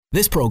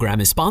This program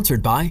is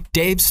sponsored by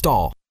Dave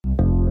Stahl.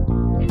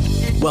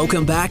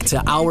 Welcome back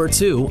to Hour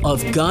 2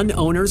 of Gun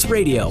Owners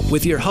Radio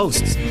with your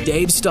hosts,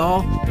 Dave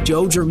Stahl,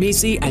 Joe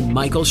Germisi, and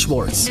Michael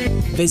Schwartz.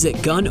 Visit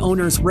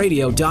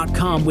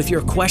gunownersradio.com with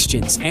your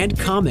questions and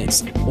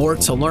comments, or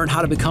to learn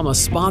how to become a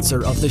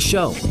sponsor of the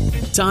show.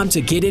 Time to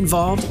get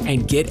involved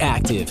and get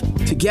active.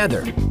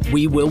 Together,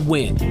 we will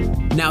win.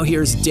 Now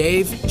here's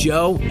Dave,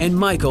 Joe, and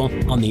Michael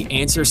on The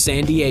Answer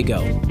San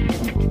Diego.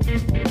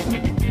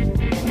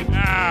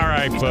 All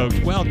right, folks,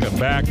 welcome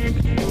back.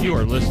 You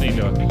are listening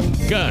to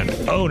Gun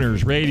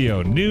Owners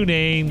Radio. New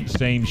name,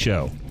 same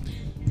show.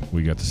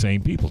 We got the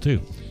same people,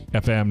 too.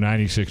 FM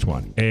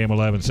 96.1, AM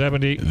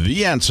 1170.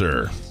 The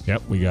Answer.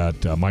 Yep, we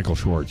got Michael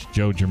Schwartz,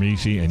 Joe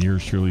Germisi, and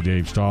yours truly,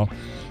 Dave Stahl.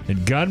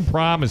 And Gun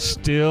Prom is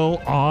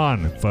still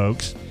on,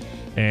 folks.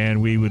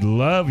 And we would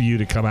love you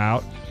to come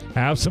out,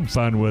 have some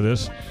fun with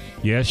us.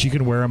 Yes, you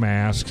can wear a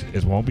mask.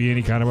 It won't be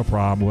any kind of a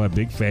problem. We'll have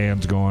big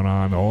fans going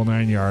on, the whole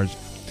 9 yards.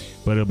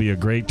 But it'll be a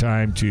great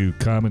time to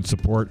come and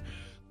support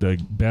the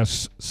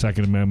best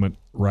Second Amendment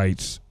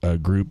rights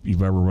group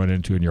you've ever run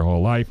into in your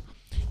whole life.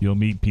 You'll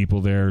meet people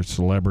there,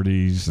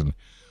 celebrities, and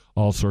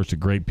all sorts of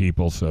great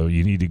people. So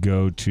you need to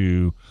go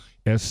to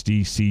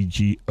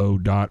sdcgo.org,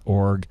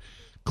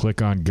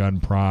 click on Gun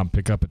Prom,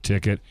 pick up a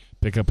ticket,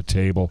 pick up a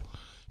table,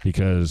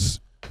 because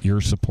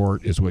your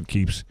support is what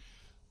keeps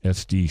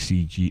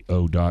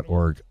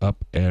sdcgo.org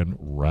up and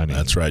running.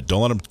 That's right.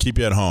 Don't let them keep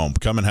you at home.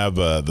 Come and have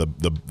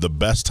the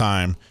best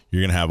time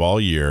you're going to have all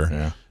year.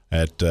 Yeah.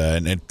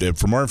 And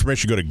for more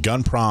information, go to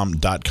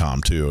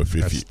gunprom.com too. If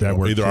you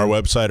either our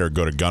website or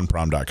go to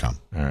gunprom.com.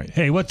 All right.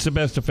 Hey, what's the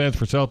best defense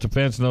for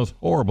self-defense in those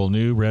horrible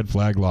new red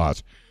flag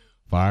laws?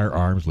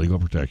 Firearms legal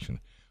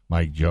protection.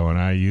 Mike, Joe, and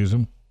I use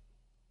them.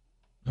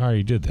 I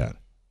already did that.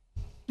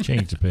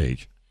 Change the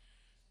page.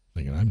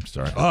 Thinking, I'm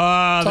sorry.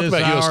 Talk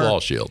about U.S.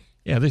 Law Shield.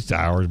 Yeah, this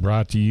hour is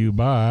brought to you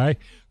by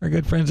our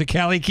good friends at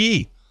Cali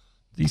Key.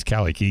 These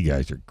Cali Key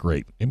guys are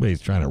great.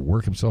 Anybody's trying to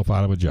work himself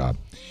out of a job.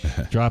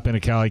 Drop in a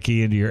Cali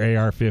Key into your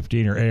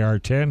AR-15 or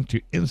AR-10 to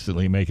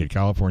instantly make it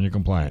California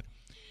compliant.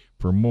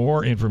 For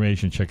more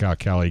information, check out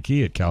Cali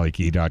Key at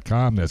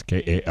calikey.com. That's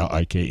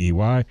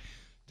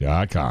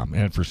KALIKEY.com.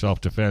 And for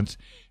self-defense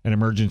and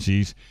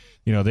emergencies,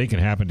 they can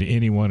happen to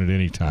anyone at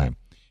any time.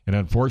 And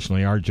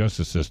unfortunately, our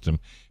justice system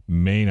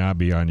may not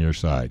be on your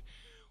side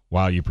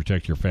while you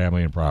protect your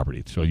family and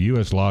property. So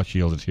U.S. Law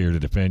Shield is here to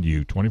defend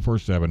you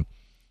 24/7,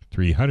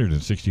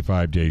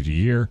 365 days a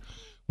year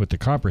with the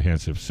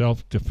comprehensive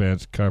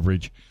self-defense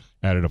coverage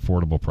at an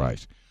affordable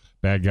price.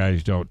 Bad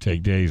guys don't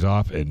take days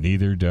off, and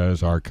neither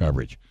does our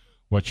coverage.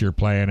 What's your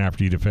plan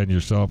after you defend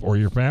yourself or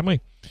your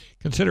family?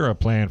 Consider a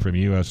plan from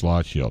U.S.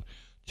 Law Shield.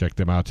 Check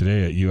them out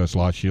today at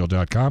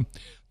uslawshield.com.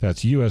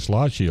 That's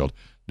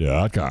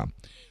uslawshield.com.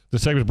 The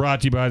segment is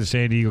brought to you by the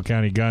San Diego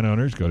County Gun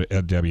Owners. Go to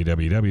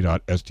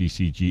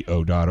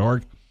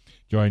www.sdcgo.org.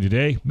 Join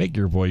today. Make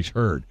your voice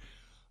heard.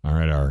 All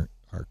right, our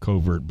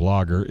covert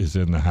blogger is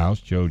in the house,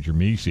 Joe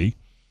Germisi,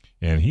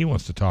 and he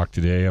wants to talk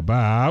today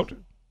about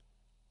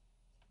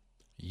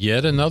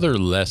yet another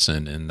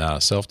lesson in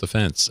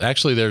self-defense.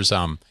 Actually, there's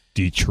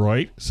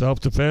Detroit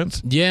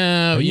self-defense.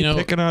 Yeah, Are you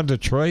picking on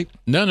Detroit?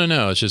 No.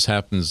 It just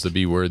happens to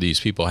be where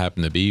these people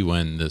happen to be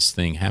when this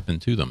thing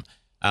happened to them.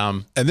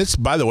 And this,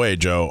 by the way,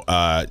 Joe,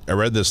 I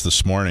read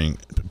this morning.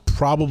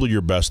 Probably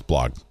your best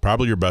blog.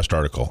 Probably your best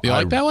article. You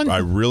like that one? I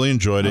really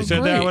enjoyed it. I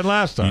said that one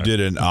last time. You did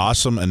an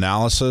awesome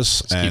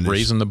analysis. Let's keep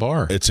raising the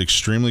bar. It's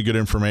extremely good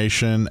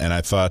information, and I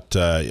thought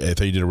you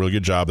did a really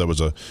good job. That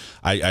was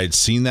I'd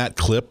seen that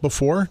clip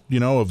before,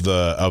 of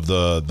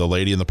the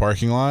lady in the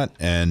parking lot,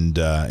 and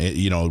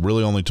it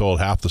really only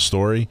told half the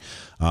story.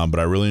 But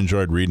I really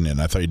enjoyed reading it,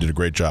 and I thought you did a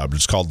great job.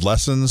 It's called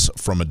Lessons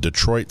from a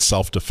Detroit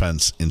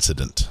Self-Defense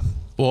Incident.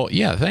 Well,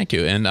 yeah, thank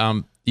you. And,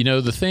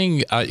 the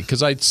thing,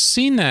 because I'd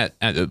seen that,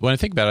 when I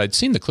think about it, I'd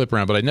seen the clip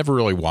around, but I never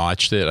really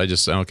watched it. I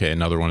just, okay,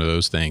 another one of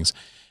those things.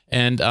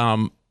 And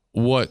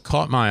what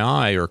caught my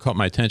eye or caught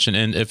my attention,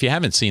 and if you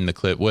haven't seen the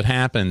clip, what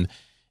happened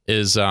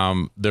is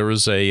there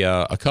was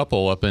a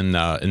couple up in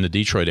the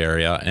Detroit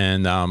area,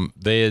 and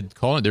they had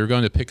called it, they were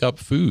going to pick up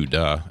food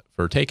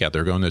for takeout. They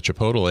were going to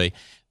Chipotle.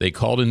 They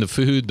called in the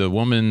food. The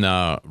woman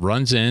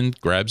runs in,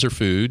 grabs her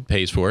food,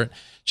 pays for it.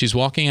 She's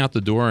walking out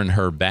the door, and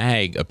her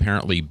bag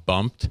apparently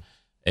bumped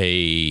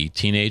a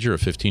teenager, a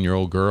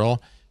 15-year-old girl,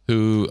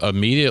 who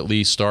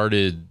immediately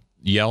started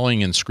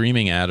yelling and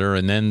screaming at her.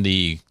 And then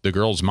the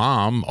girl's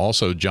mom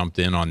also jumped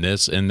in on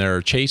this, and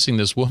they're chasing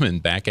this woman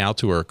back out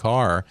to her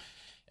car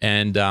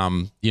and,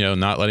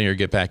 not letting her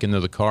get back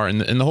into the car.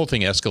 And the whole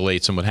thing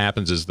escalates. And what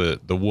happens is the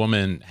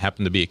woman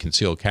happened to be a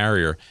concealed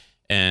carrier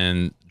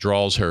and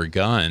draws her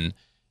gun,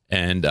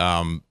 and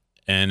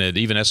it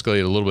even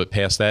escalated a little bit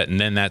past that. And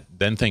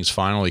then things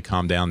finally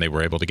calmed down. They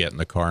were able to get in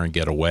the car and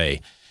get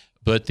away.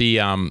 But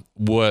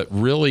what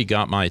really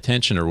got my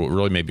attention, or what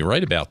really made me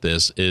write about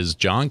this, is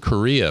John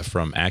Correa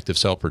from Active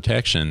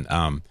Self-Protection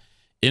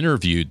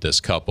interviewed this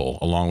couple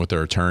along with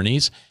their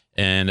attorneys.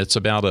 And it's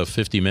about a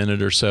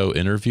 50-minute or so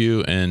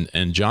interview.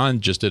 And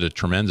John just did a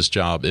tremendous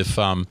job. If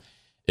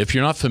if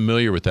you're not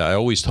familiar with that, I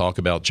always talk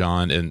about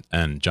John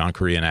and John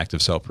Correa and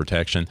Active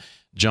Self-Protection.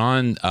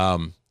 John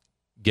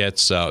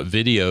gets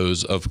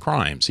videos of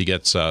crimes. He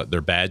gets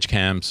their badge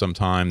cams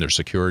sometime, their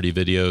security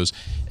videos,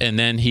 and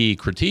then he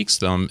critiques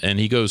them and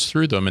he goes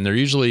through them, and they're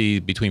usually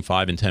between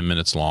 5 and 10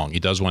 minutes long. He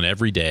does one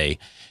every day,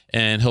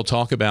 and he'll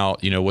talk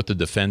about, what the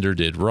defender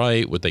did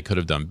right, what they could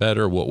have done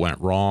better, what went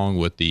wrong,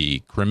 what the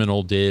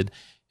criminal did,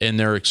 and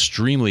they're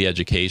extremely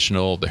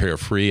educational. They're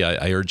free.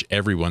 I urge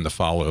everyone to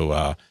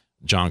follow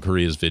John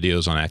Correa's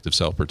videos on active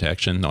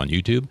self-protection on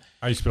YouTube.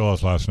 How do you spell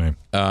his last name?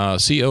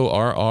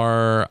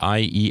 Corriea,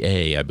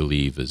 I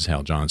believe, is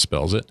how John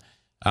spells it.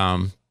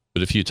 But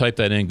if you type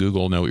that in,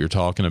 Google will know what you're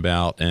talking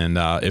about. And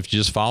if you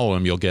just follow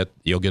him, you'll get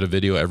a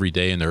video every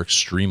day, and they're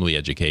extremely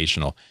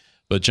educational.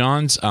 But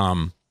John's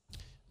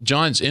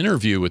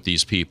interview with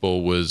these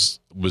people was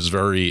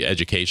very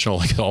educational,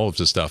 like all of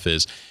the stuff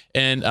is.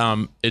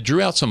 And it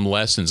drew out some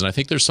lessons. And I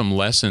think there's some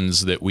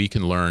lessons that we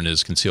can learn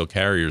as concealed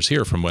carriers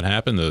here from what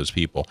happened to those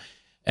people.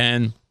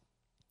 And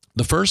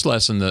the first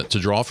lesson to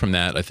draw from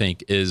that, I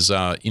think, is,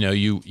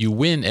 you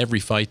win every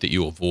fight that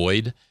you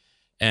avoid.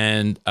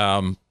 And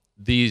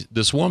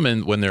this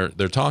woman, when they're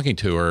talking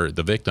to her,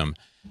 the victim,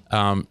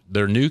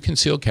 they're new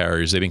concealed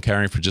carriers. They've been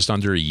carrying for just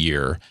under a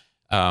year.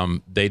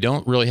 They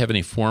don't really have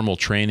any formal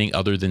training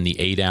other than the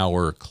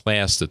 8-hour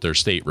class that their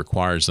state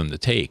requires them to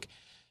take.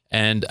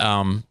 And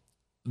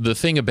the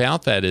thing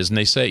about that is, and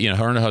they say,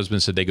 her and her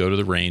husband said they go to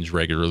the range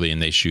regularly and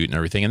they shoot and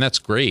everything, and that's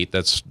great.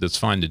 That's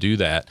fine to do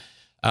that.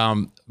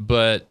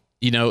 But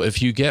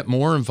if you get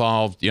more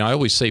involved, I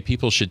always say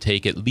people should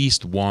take at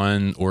least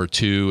 1 or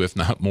 2, if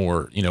not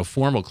more,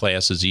 formal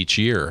classes each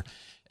year,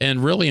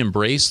 and really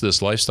embrace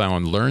this lifestyle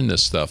and learn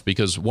this stuff.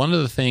 Because one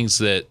of the things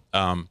that,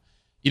 and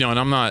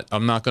I'm not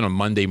going to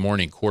Monday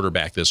morning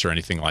quarterback this or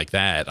anything like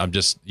that. I'm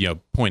just,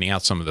 pointing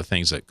out some of the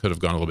things that could have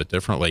gone a little bit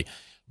differently.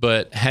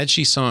 But had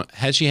she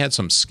had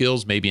some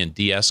skills maybe in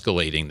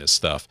de-escalating this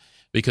stuff?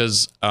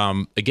 Because,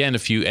 again,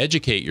 if you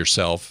educate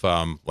yourself,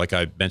 like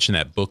I mentioned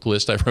that book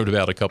list I wrote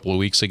about a couple of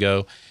weeks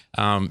ago,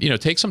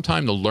 take some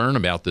time to learn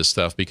about this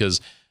stuff,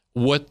 because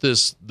what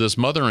this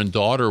mother and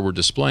daughter were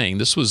displaying,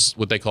 this was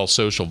what they call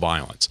social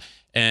violence.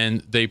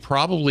 And they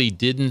probably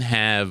didn't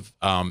have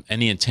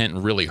any intent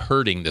in really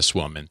hurting this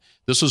woman.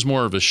 This was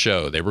more of a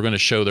show. They were going to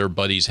show their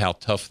buddies how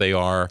tough they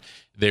are.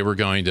 They were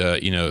going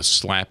to,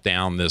 slap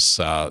down this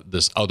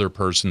other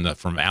person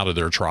from out of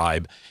their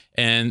tribe.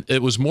 And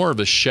it was more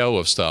of a show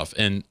of stuff,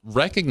 and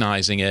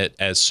recognizing it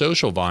as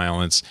social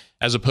violence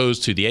as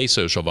opposed to the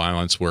asocial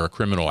violence where a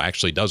criminal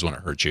actually does want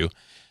to hurt you.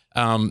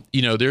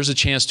 There's a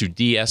chance to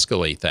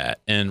de-escalate that,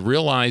 and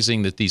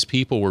realizing that these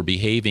people were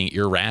behaving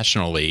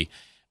irrationally.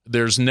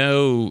 There's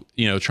no,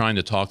 trying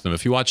to talk to them.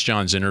 If you watch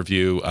John's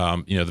interview,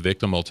 the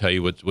victim will tell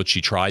you what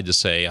she tried to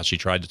say, how she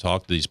tried to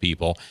talk to these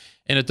people.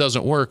 And it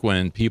doesn't work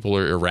when people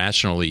are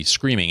irrationally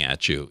screaming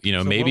at you.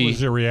 So maybe what was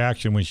their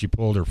reaction when she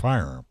pulled her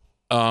firearm?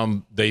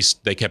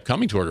 They kept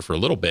coming toward her for a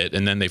little bit,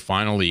 and then they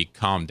finally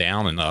calmed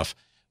down enough.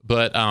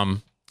 But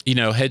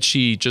had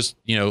she just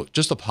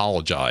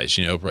apologized,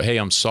 hey,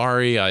 I'm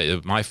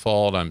sorry, my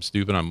fault, I'm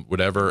stupid, I'm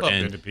whatever,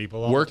 and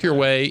work your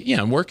way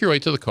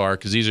to the car,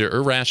 because these are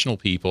irrational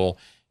people,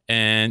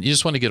 and you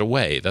just want to get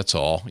away. That's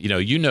all.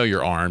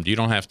 You're armed. You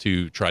don't have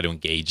to try to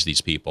engage these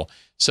people.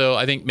 So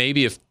I think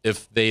maybe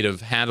if they'd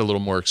have had a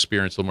little more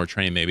experience, a little more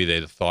training, maybe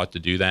they'd have thought to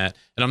do that.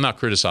 And I'm not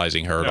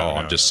criticizing her at all.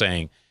 I'm just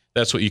saying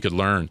that's what you could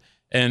learn.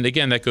 And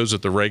again, that goes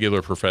with the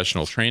regular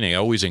professional training. I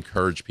always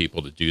encourage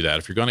people to do that.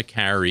 If you're going to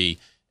carry,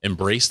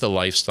 embrace the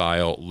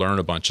lifestyle, learn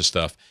a bunch of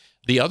stuff.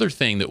 The other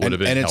thing that would have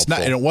been helpful,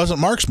 and it wasn't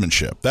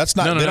marksmanship. That's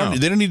not. No.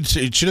 They don't need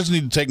to. She doesn't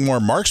need to take more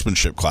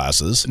marksmanship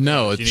classes.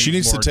 No, she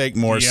needs to take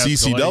more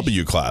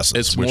CCW classes.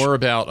 It's more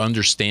about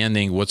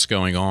understanding what's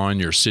going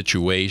on, your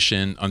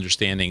situation,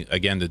 understanding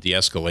again the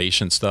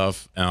de-escalation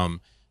stuff,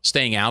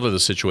 staying out of the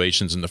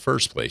situations in the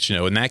first place.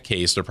 In that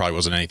case, there probably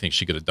wasn't anything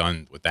she could have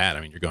done with that. I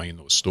mean, you're going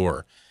into a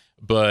store,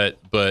 but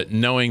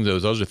knowing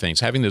those other things,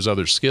 having those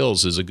other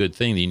skills is a good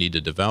thing that you need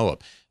to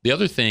develop. The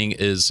other thing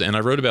is, and I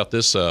wrote about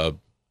this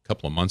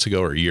couple of months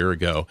ago or a year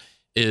ago,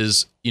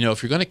 is,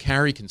 if you're going to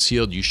carry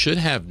concealed, you should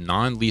have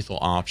non-lethal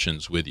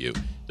options with you.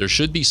 There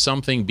should be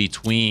something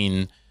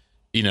between,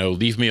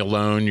 leave me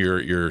alone,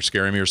 you're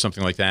scaring me or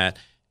something like that,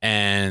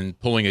 and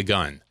pulling a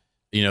gun.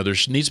 There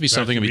needs to be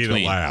something in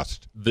between. The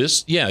last.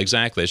 Yeah,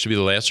 exactly. It should be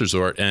the last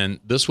resort. And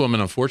this woman,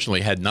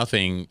 unfortunately, had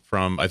nothing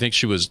from, I think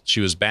she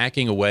was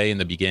backing away in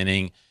the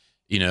beginning,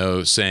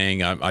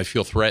 saying, I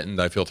feel threatened,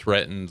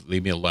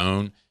 leave me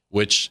alone,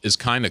 which is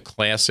kind of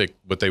classic,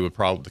 but the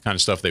kind of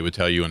stuff they would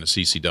tell you in a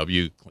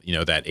CCW,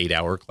 that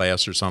 8-hour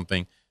class or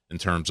something, in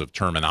terms of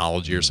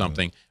terminology or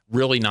something.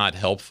 Really not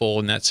helpful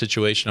in that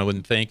situation, I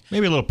wouldn't think.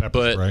 Maybe a little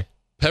pepper spray.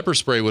 Pepper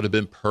spray would have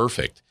been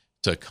perfect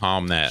to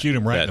calm that, shoot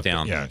him right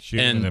down. Shoot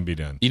him and then be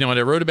done. When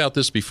I wrote about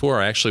this before,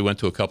 I actually went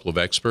to a couple of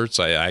experts.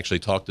 I actually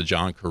talked to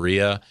John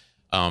Correa.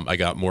 I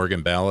got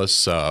Morgan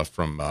Ballas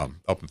from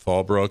up in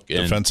Fallbrook.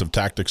 Defensive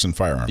Tactics and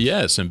Firearms.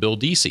 Yes, and Bill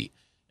Deasy.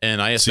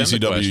 And I asked them the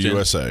CCW question,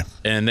 USA.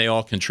 and they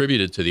all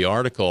contributed to the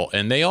article,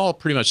 and they all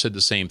pretty much said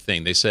the same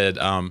thing. They said,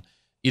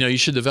 you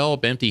should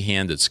develop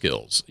empty-handed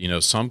skills,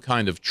 some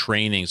kind of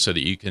training so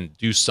that you can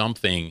do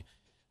something,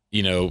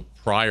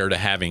 prior to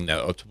having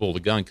to pull the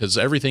gun, because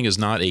everything is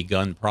not a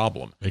gun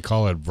problem. They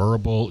call it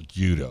verbal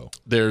judo.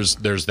 There's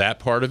that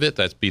part of it.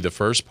 That'd be the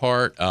first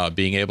part,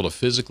 being able to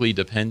physically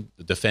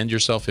defend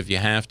yourself if you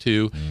have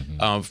to.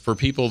 Mm-hmm. For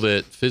people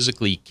that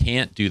physically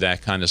can't do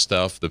that kind of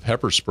stuff, the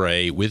pepper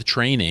spray with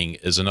training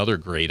is another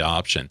great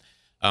option.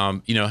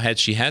 Had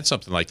she had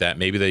something like that,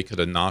 maybe they could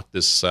have knocked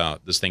this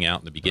thing out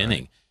in the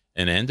beginning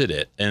and ended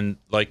it. And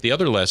like the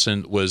other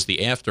lesson was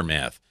the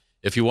aftermath.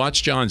 If you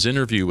watch John's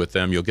interview with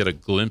them, you'll get a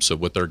glimpse of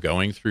what they're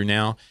going through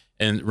now.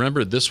 And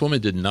remember, this woman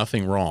did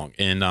nothing wrong.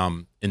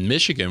 In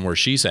Michigan, where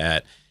she's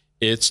at,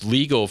 it's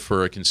legal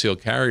for a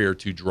concealed carrier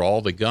to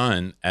draw the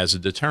gun as a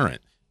deterrent.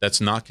 That's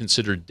not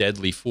considered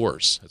deadly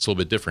force. It's a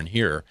little bit different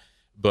here.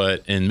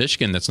 But in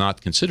Michigan, that's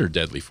not considered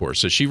deadly force.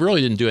 So she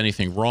really didn't do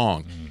anything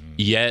wrong. Mm-hmm.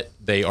 Yet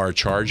they are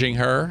charging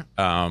her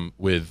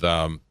with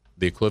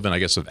the equivalent, I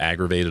guess, of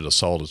aggravated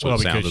assault is what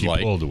it sounded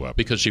like.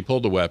 Because she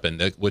pulled the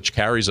weapon, which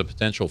carries a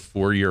potential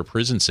 4-year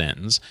prison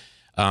sentence.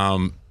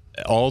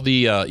 All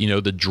the,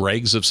 the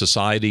dregs of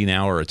society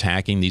now are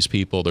attacking these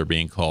people. They're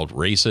being called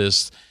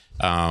racists.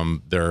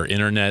 Their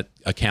internet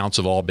accounts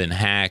have all been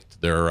hacked.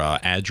 Their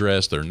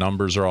address, their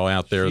numbers are all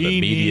out there. The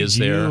media's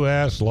there.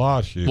 U.S.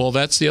 lawsuit. Well,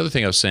 that's the other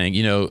thing I was saying.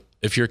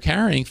 If you're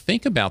carrying,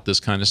 think about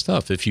this kind of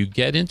stuff. If you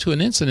get into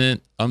an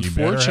incident,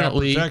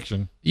 unfortunately,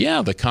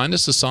 the kind of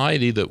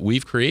society that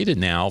we've created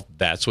now,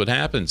 that's what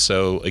happens.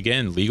 So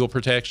again, legal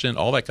protection,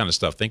 all that kind of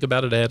stuff. Think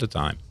about it ahead of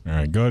time. All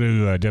right, go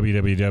to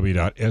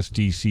www.stcgo.org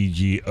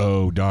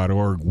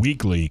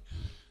weekly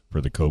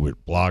for the COVID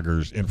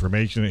bloggers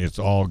information. It's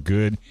all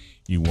good.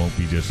 You won't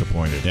be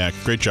disappointed. Yeah,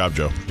 great job,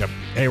 Joe. Yep.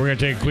 Hey, we're going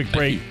to take a quick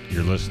break.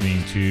 You're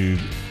listening to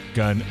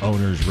Gun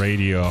Owners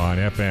Radio on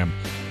FM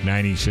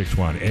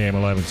 96.1 AM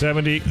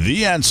 1170.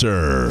 The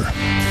Answer.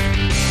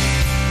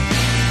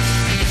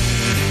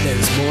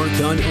 There's more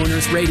Gun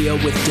Owners Radio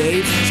with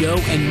Dave, Joe,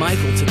 and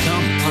Michael to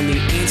come on The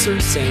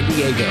Answer San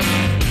Diego.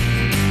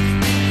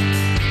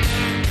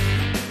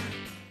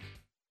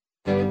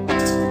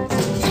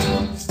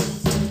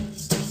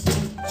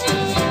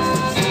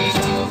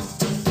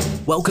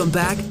 Welcome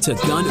back to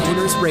Gun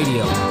Owners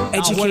Radio,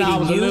 educating you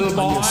on your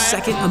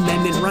Second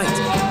Amendment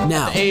right.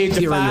 Now,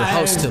 here are your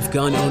hosts of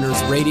Gun Owners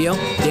Radio,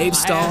 Dave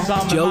Stahl,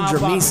 Joe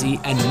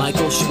Germisi, and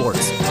Michael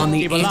Schwartz on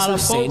The Answer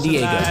San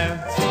Diego.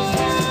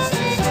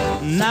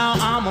 Now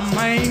I'm a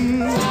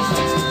man. All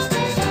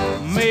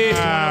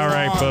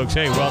right, folks.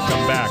 Hey,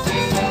 welcome back.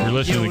 You're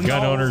listening to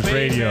Gun Owners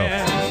Radio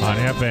on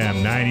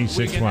FM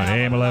 96.1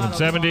 AM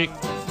 1170.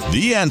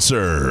 The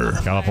Answer.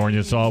 California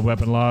assault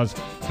weapon laws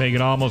make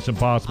it almost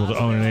impossible to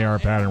own an AR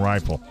pattern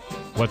rifle.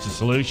 What's the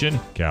solution?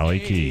 Cali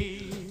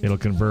Key. It'll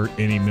convert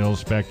any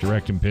mil-spec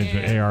direct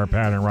impingement AR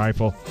pattern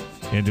rifle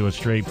into a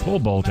straight pull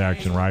bolt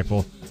action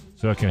rifle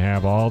so it can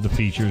have all the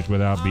features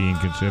without being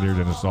considered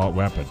an assault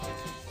weapon.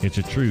 It's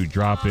a true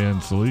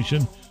drop-in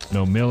solution.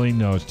 No milling,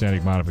 no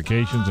aesthetic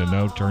modifications, and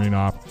no turning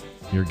off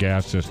your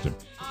gas system.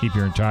 Keep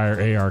your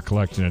entire AR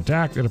collection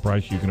intact at a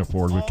price you can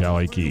afford with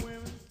Cali Key.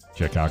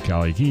 Check out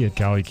Cali Key at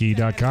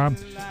CaliKey.com.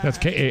 That's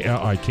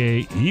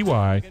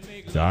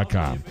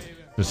KALIKEY.com.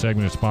 This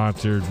segment is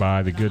sponsored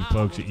by the good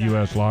folks at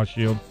U.S. Law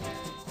Shield.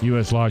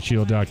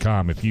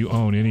 USLawShield.com. If you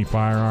own any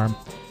firearm,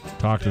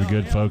 talk to the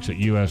good folks at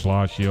U.S.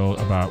 Law Shield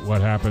about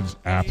what happens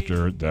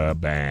after the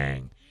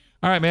bang.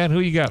 All right, man, who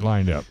you got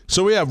lined up?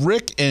 So we have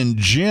Rick and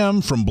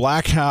Jim from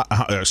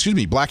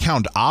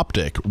Blackhound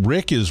Optic.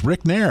 Rick is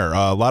Rick Nair.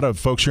 A lot of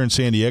folks here in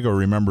San Diego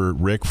remember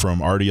Rick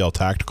from RDL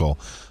Tactical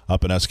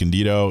up in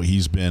Escondido.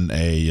 He's been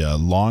a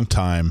long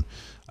time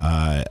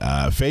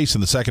face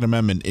in the Second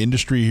Amendment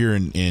industry here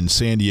in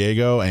San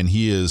Diego, and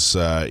he is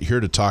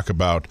here to talk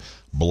about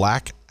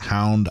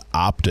Blackhound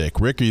Optic.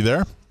 Rick, are you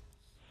there?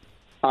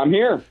 I'm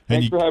here.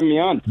 Thanks for having me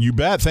on. You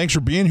bet. Thanks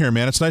for being here,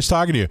 man. It's nice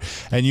talking to you.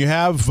 And you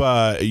have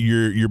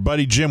your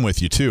buddy Jim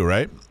with you too,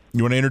 right?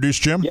 You want to introduce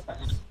Jim? Yes.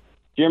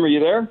 Jim, are you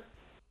there?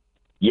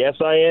 Yes,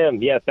 I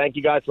am. Yeah, thank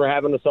you guys for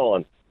having us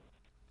on.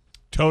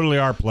 Totally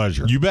our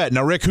pleasure. You bet.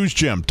 Now, Rick, who's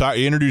Jim?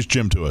 Introduce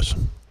Jim to us.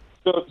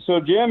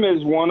 So Jim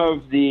is one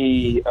of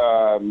the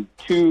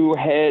two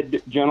head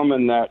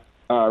gentlemen that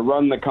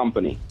run the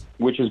company,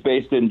 which is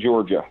based in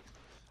Georgia.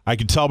 I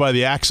can tell by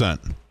the accent.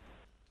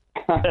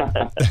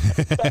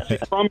 Actually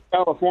from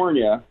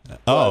California,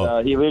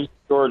 but he lives in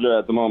Georgia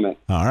at the moment.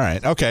 All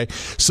right. Okay.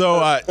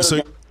 So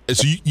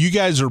you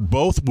guys are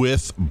both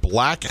with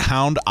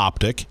Blackhound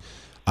Optic,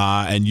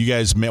 and you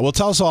guys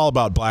tell us all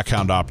about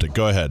Blackhound Optic.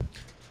 Go ahead.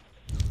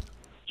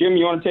 Jim,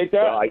 you want to take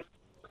that?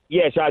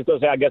 Yes, I was going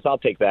to say, I guess I'll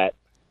take that.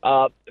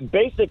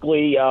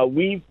 Basically,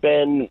 we've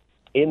been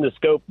in the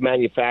scope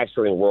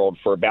manufacturing world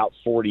for about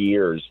 40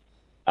 years.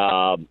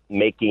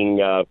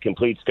 Making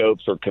complete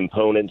scopes or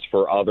components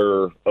for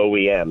other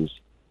OEMs.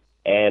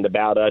 And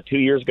about 2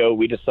 years ago,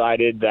 we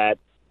decided that,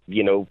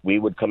 we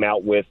would come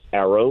out with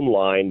our own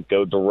line,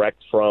 go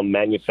direct from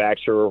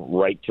manufacturer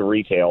right to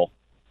retail.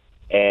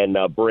 and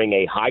bring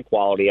a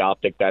high-quality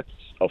optic that's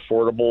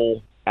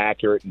affordable,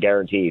 accurate,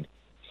 guaranteed.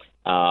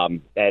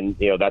 And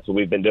that's what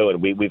we've been doing.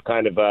 We've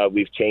kind of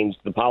we've changed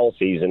the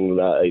policies,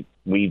 and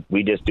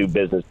we just do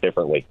business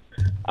differently.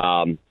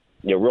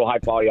 Real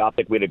high-quality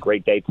optic. We had a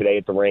great day today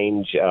at the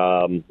range.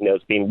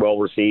 It's being well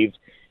received,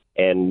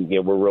 and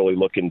we're really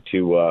looking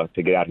to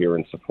get out here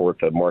and support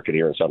the market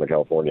here in Southern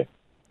California.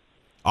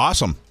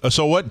 Awesome.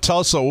 So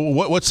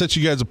what sets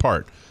you guys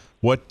apart?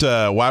 What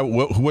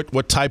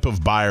type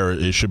of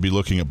buyer should be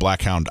looking at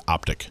Blackhound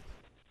Optic?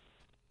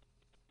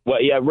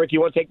 Well, yeah, Rick, you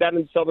want to take that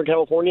in Southern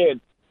California?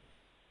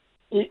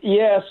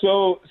 Yeah,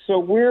 so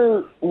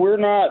we're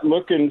not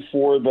looking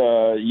for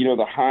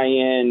the high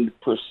end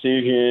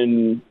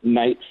precision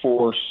Night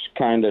Force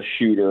kind of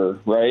shooter,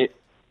 right?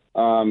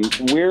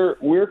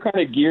 We're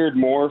kind of geared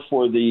more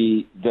for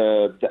the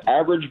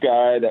average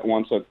guy that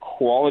wants a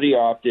quality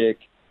optic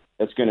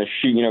that's going to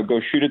shoot,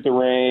 go shoot at the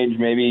range.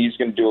 Maybe he's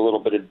going to do a little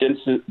bit of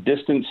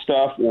distance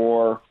stuff,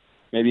 or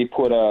maybe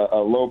put a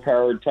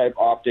low-powered type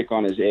optic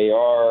on his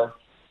AR.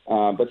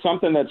 But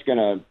something that's going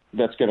to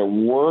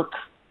work,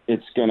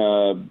 it's going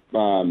to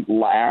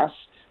last,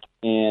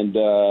 and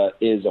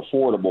is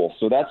affordable.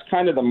 So that's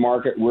kind of the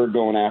market we're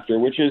going after,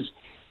 which is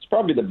it's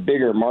probably the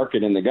bigger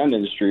market in the gun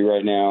industry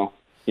right now.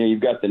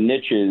 You've got the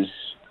niches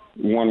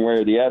one way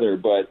or the other,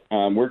 but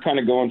we're kind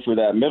of going for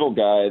that middle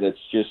guy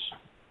that's just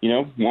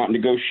wanting to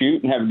go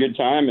shoot and have a good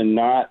time and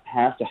not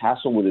have to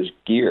hassle with his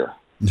gear.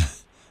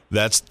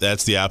 That's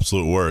the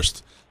absolute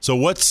worst. So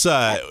what's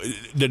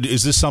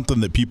is this something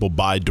that people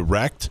buy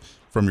direct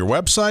from your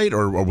website,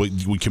 or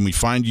can we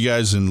find you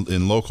guys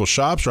in local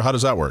shops, or how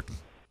does that work?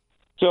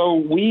 So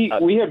we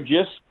have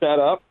just set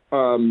up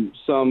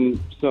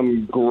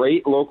some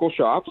great local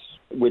shops,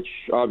 which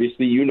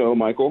obviously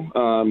Michael.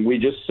 We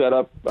just set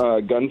up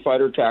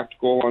Gunfighter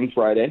Tactical on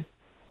Friday.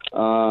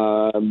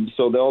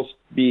 So they'll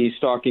be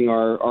stocking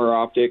our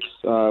optics.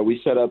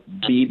 We set up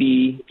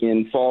BB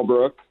in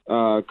Fallbrook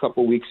a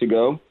couple weeks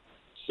ago.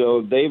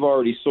 So they've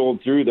already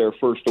sold through their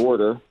first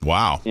order.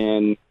 Wow.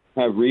 And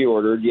have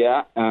reordered,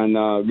 yeah. And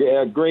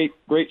great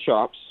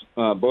shops,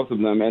 both of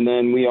them. And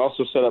then we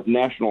also set up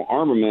National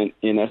Armament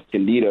in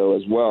Escondido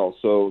as well.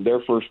 So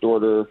their first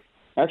order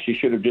actually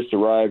should have just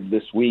arrived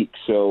this week.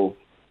 So,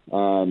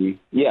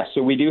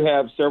 so we do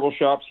have several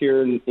shops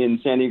here in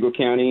San Diego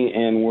County,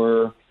 and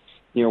we're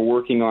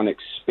working on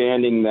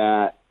expanding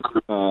that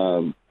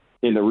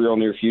in the real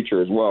near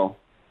future as well.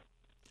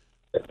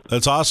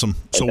 That's awesome.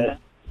 So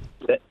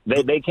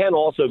they can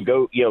also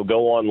go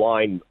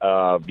online.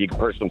 You can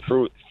purchase them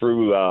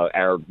through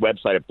our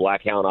website at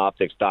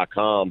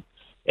blackhoundoptics.com.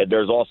 And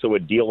there's also a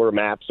dealer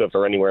map, so if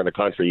they're anywhere in the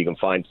country, you can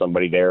find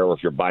somebody there, or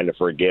if you're buying it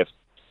for a gift.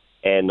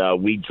 And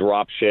we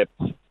drop ship,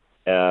 and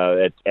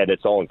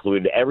it's all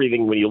included.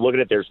 Everything, when you look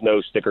at it, there's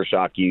no sticker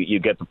shock. You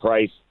get the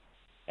price,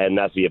 and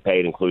that's what you pay.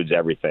 It includes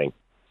everything,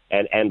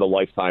 and the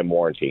lifetime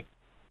warranty.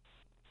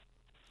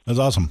 That's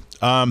awesome.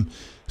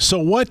 So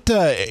what's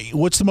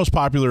the most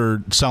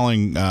popular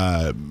selling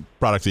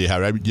product that you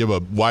have? You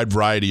have a wide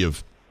variety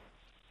of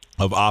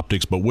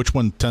optics, but which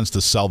one tends to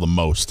sell the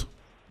most?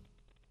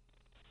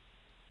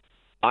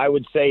 I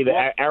would say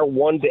that our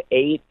 1 to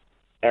 8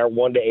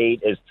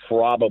 is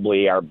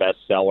probably our best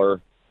seller.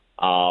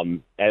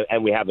 And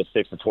we have a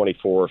 6 to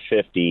 24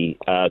 50.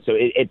 So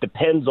it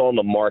depends on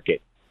the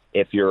market.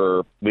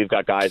 We've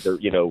got guys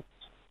that are,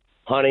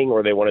 hunting,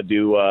 or they want to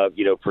do,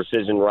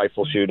 precision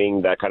rifle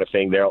shooting, that kind of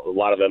thing. A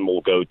lot of them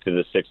will go to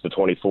the 6 to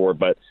 24,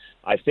 but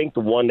I think the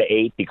 1 to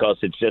 8, because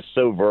it's just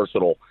so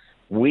versatile.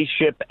 We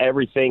ship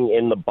everything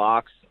in the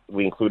box.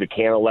 We include a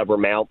cantilever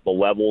mount, the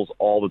levels,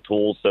 all the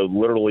tools. So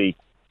literally,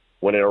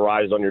 when it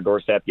arrives on your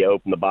doorstep, you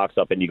open the box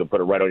up and you can put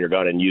it right on your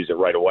gun and use it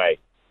right away.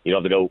 You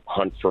don't have to go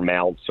hunt for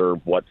mounts or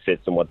what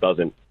fits and what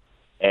doesn't.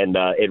 And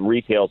it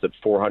retails at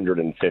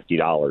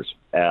 $450.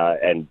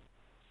 And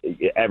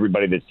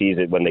everybody that sees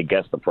it, when they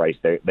guess the price,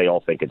 they all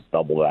think it's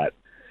double that.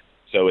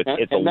 So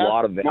it's a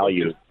lot of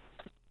value.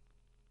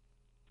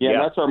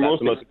 Yeah, that's our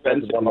most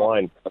expensive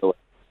online.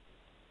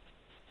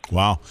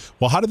 Wow.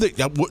 Well, how did they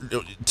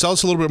tell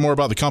us a little bit more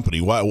about the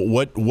company?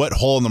 What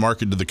hole in the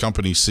market did the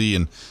company see,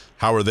 and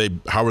how are they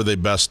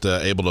best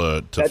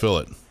able to fill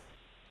it?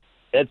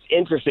 That's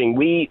interesting.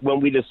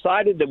 When we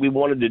decided that we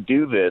wanted to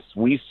do this,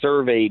 we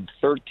surveyed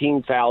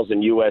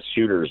 13,000 U.S.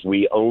 shooters.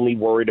 We only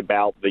worried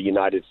about the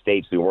United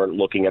States. We weren't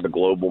looking at a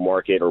global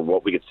market or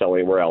what we could sell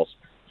anywhere else.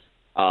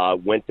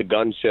 Went to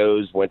gun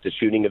shows, went to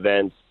shooting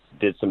events,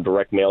 did some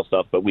direct mail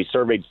stuff. But we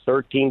surveyed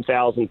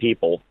 13,000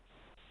 people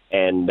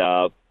and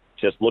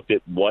just looked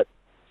at what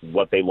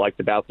they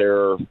liked about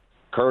their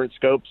current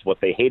scopes,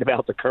 what they hate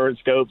about the current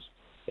scopes.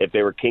 If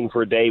they were king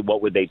for a day,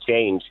 what would they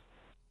change?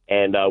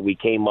 And we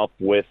came up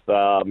with,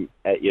 about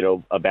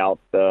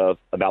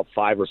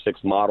 5 or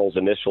 6 models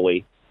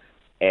initially.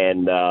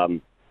 And,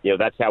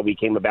 that's how we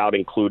came about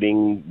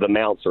including the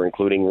mounts or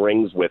including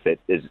rings with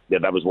it.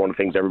 That was one of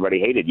the things everybody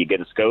hated. You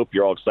get a scope,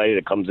 you're all excited,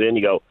 it comes in,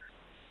 you go,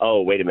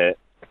 oh, wait a minute,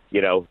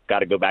 got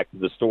to go back to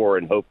the store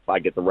and hope I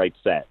get the right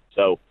set.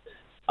 So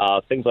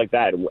things like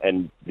that.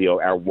 And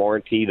our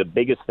warranty, the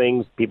biggest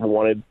things people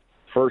wanted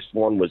first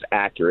one was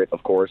accurate,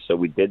 of course. So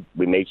we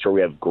made sure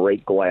we have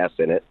great glass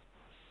in it.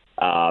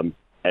 And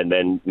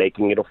then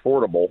making it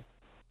affordable,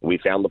 we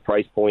found the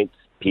price points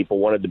people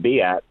wanted to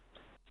be at,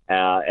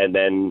 and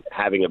then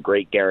having a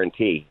great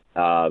guarantee.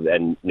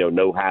 And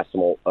no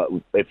hassle.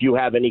 If you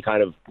have any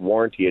kind of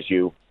warranty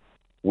issue,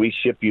 we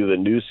ship you the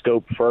new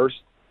scope first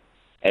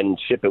and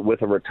ship it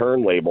with a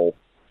return label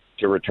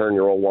to return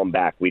your old one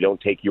back. We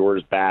don't take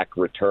yours back,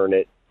 return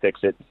it,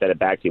 fix it, send it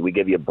back to you. We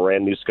give you a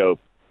brand new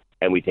scope,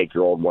 and we take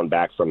your old one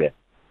back from you.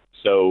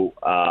 So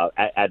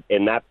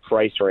in that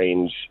price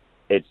range,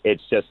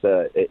 it's just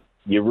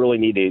you really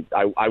need to.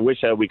 I wish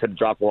we could have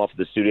dropped one off at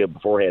the studio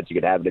beforehand so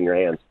you could have it in your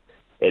hands.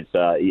 It's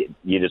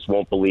you just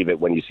won't believe it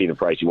when you see the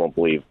price. You won't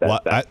believe that. Well,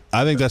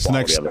 I think that's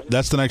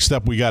the next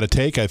step we got to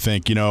take. I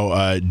think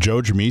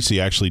Joe Germisi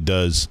actually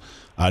does.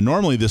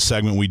 Normally, this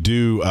segment we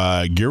do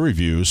gear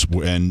reviews,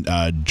 and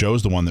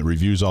Joe's the one that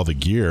reviews all the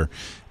gear,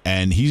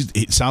 and he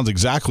sounds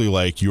exactly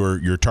like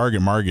your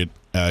target market,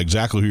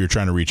 exactly who you're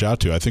trying to reach out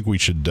to. I think we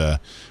should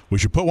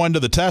put one to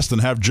the test and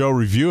have Joe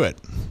review it.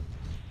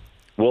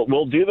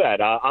 We'll do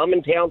that. I'm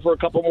in town for a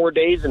couple more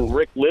days, and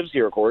Rick lives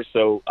here, of course.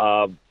 So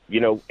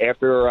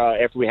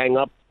after we hang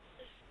up,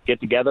 get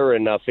together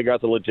and figure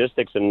out the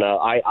logistics. And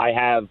I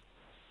have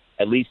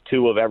at least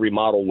 2 of every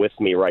model with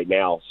me right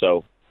now,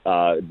 so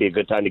it'd be a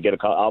good time to get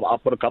I'll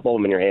put a couple of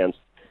them in your hands.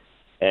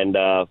 And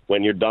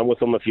when you're done with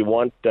them, if you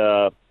want,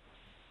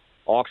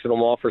 auction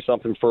them off or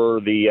something for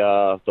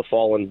the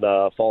fallen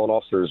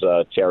officers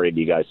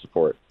charity you guys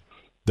support.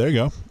 There you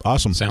go.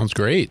 Awesome. Sounds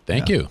great.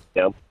 Thank you.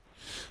 Yeah.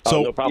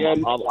 So no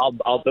problem.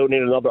 I'll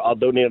donate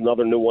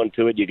another new one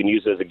to it. You can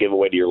use it as a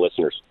giveaway to your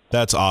listeners.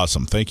 That's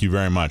awesome. Thank you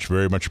very much.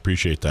 Very much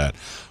appreciate that.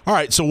 All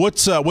right. So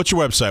what's your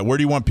website? Where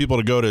do you want people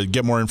to go to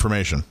get more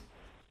information?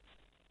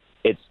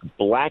 It's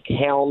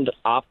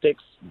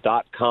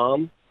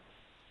blackhoundoptics.com.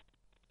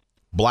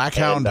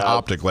 Blackhound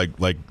Optic,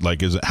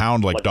 like is it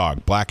hound like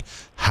dog?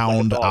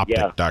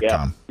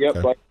 Blackhoundoptic.com. Yeah.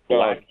 Yep. Okay.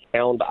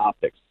 Blackhound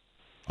Optics.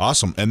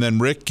 Awesome. And then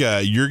Rick,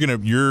 you're gonna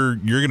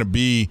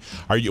be.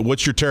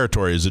 What's your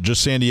territory? Is it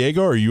just San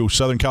Diego, or are you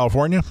Southern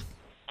California?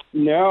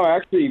 No,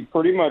 actually,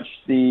 pretty much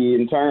the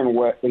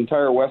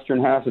entire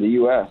western half of the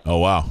U.S. Oh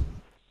wow.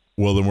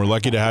 Well, then we're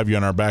lucky to have you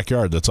in our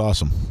backyard. That's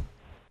awesome.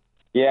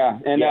 Yeah,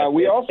 and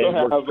we also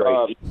have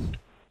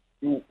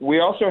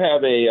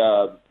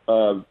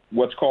a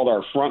what's called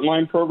our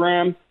Frontline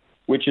program,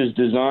 which is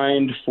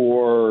designed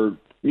for.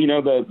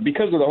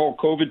 Because of the whole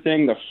COVID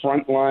thing, the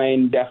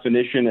frontline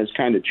definition has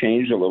kind of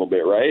changed a little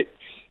bit, right?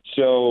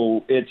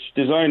 So it's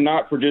designed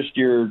not for just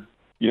your,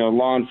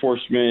 law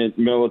enforcement,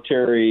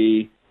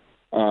 military,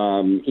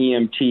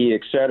 EMT,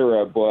 et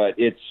cetera, but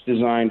it's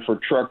designed for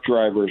truck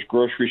drivers,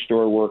 grocery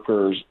store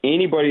workers,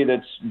 anybody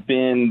that's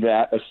been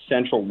that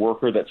essential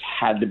worker that's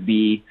had to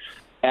be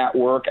at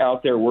work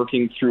out there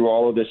working through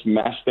all of this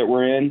mess that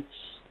we're in.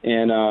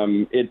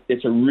 And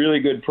it's a really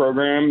good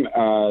program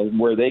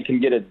where they can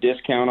get a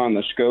discount on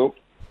the scope,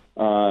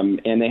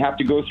 and they have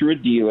to go through a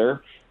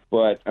dealer.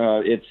 But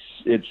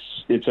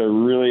it's a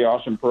really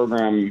awesome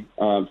program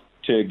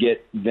to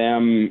get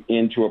them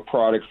into a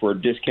product for a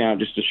discount,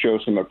 just to show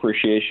some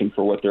appreciation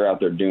for what they're out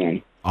there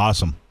doing.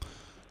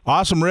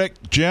 Awesome, Rick.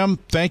 Jim,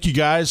 thank you,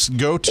 guys.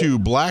 Go to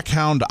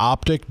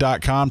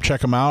blackhoundoptic.com.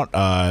 Check them out.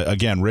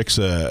 Again, Rick's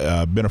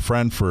been a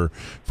friend for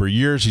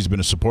years. He's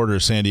been a supporter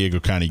of San Diego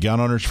County gun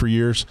owners for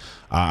years.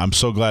 I'm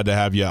so glad to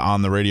have you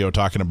on the radio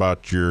talking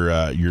about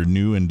your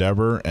new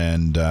endeavor,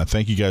 and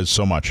thank you guys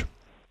so much.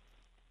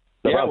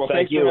 Yeah, well,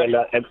 thank you,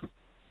 and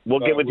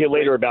we'll get with you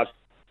later about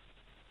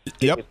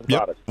Yep.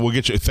 We'll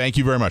get you. Thank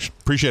you very much.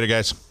 Appreciate it,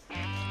 guys.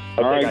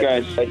 All right,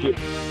 guys. Thank you.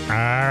 All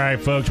right,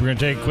 folks, we're going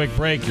to take a quick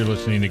break. You're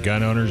listening to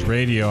Gun Owners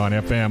Radio on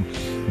FM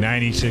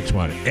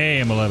 96.1,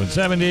 AM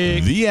 1170.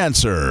 The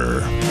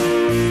Answer.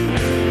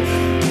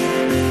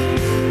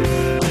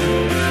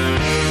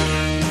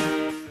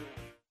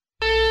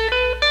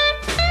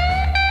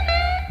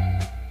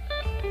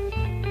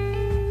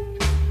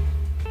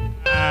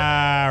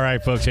 All right,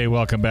 folks. Hey,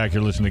 welcome back.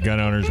 You're listening to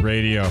Gun Owners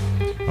Radio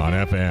on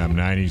FM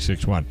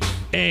 96.1,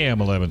 AM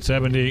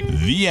 1170.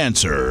 The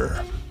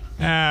Answer.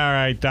 All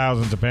right,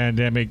 thousands of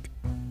panic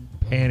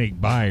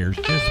buyers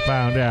just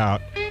found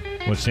out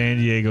what San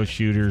Diego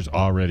shooters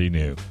already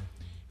knew.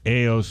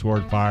 A.O.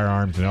 Sword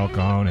Firearms in El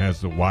Cajon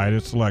has the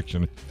widest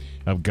selection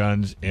of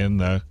guns in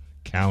the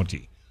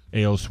county.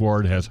 A.O.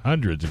 Sword has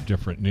hundreds of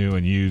different new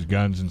and used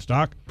guns in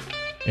stock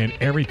and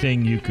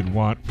everything you could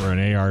want for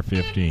an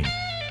AR-15.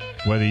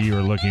 Whether you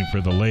are looking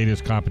for the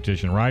latest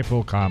competition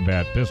rifle,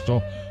 combat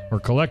pistol, or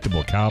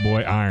collectible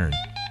cowboy iron,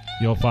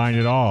 you'll find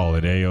it all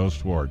at A.O.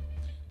 Sword.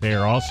 They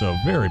are also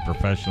very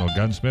professional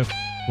gunsmiths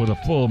with a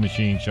full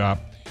machine shop.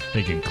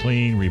 They can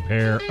clean,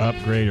 repair,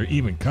 upgrade, or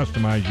even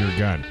customize your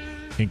gun,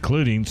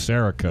 including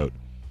Cerakote.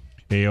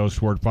 A.O.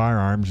 Sword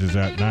Firearms is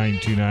at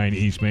 929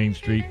 East Main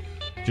Street,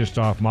 just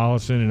off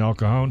Mollison in El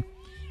Cajon.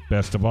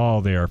 Best of all,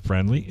 they are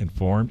friendly,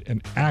 informed,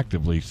 and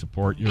actively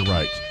support your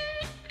rights.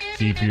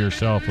 See for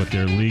yourself with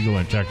their legal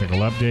and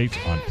technical updates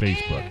on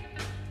Facebook.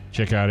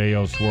 Check out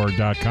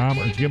aosword.com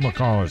or give them a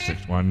call at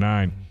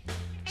 619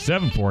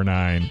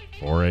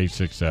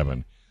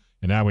 749-4867.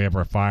 And now we have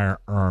our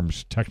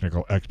firearms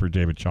technical expert,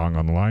 David Chong,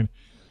 on the line.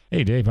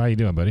 Hey, Dave, how you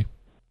doing, buddy?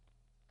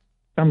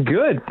 I'm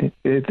good.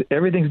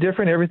 Everything's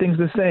different. Everything's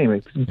the same.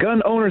 It's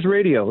Gun Owners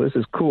Radio. This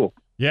is cool.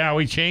 Yeah,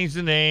 we changed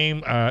the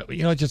name.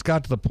 It just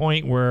got to the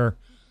point where,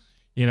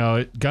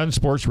 Gun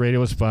Sports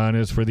Radio is fun.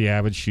 It's for the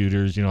avid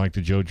shooters, like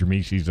the Joe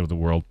Germises of the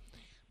world.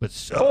 But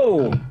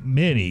so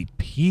many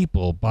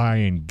people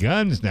buying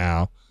guns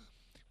now,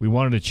 we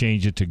wanted to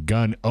change it to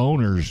Gun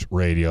Owners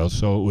Radio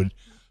so it would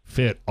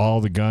fit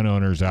all the gun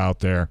owners out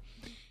there.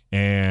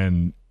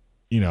 And,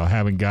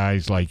 having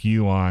guys like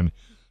you on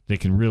that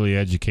can really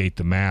educate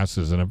the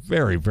masses in a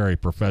very, very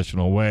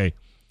professional way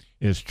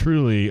is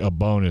truly a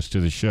bonus to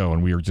the show.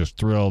 And we were just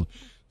thrilled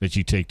that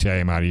you take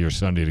time out of your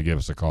Sunday to give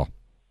us a call.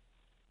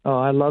 Oh,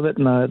 I love it,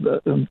 and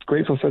I'm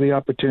grateful for the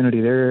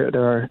opportunity. There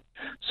are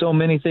so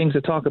many things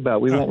to talk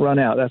about. We won't run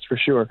out, that's for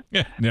sure.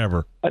 Yeah,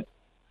 never.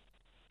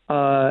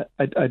 I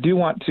do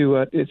want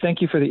to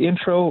thank you for the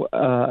intro.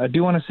 I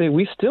do want to say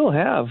we still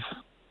have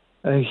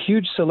a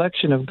huge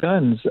selection of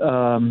guns.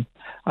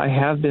 I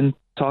have been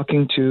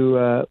talking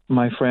to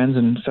my friends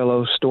and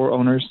fellow store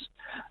owners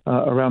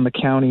around the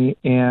county,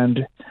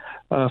 and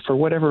for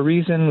whatever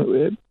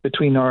reason,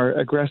 between our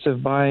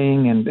aggressive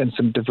buying and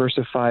some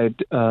diversified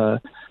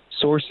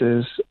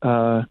sources,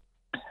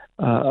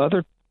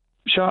 other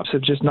shops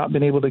have just not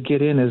been able to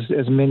get in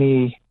as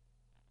many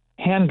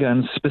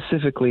handguns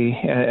specifically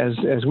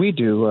as we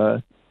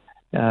do.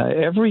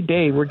 Every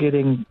day we're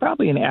getting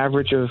probably an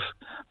average of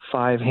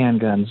 5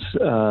 handguns,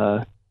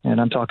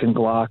 and I'm talking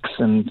Glocks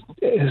and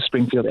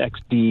Springfield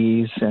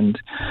XDs and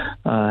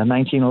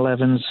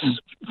 1911s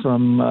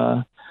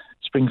from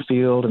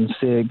Springfield and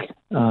SIG.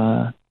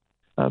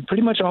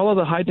 Pretty much all of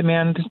the high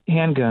demand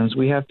handguns.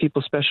 We have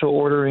people special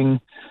ordering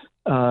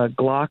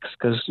Glocks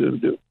because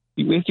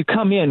if you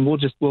come in,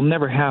 we'll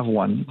never have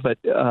one. But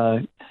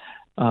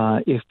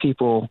if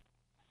people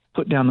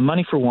put down the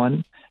money for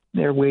one,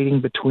 they're waiting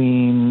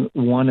between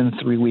 1 and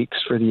 3 weeks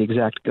for the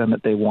exact gun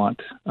that they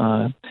want.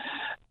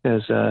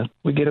 Because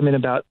we get them in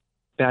about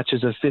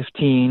batches of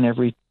 15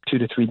 every 2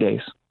 to 3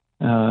 days.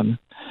 And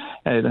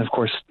of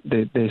course,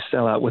 they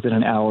sell out within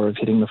an hour of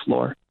hitting the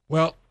floor.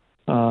 Well,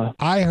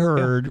 I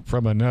heard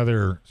from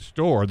another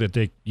store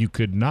that you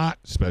could not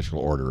special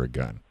order a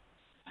gun.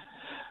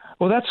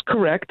 Well, that's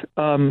correct.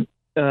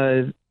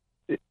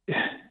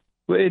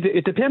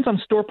 It depends on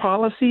store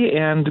policy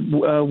and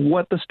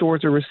what the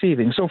stores are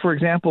receiving. So, for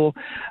example,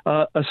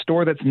 a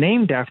store that's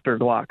named after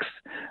Glocks,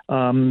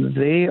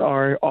 they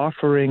are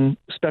offering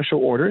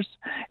special orders,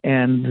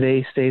 and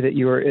they say that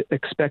your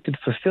expected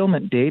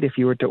fulfillment date, if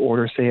you were to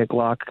order, say, a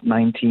Glock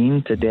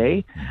 19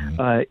 today,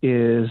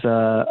 is,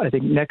 I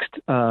think, next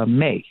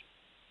May.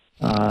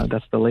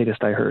 That's the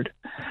latest I heard.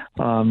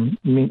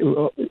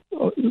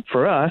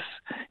 For us,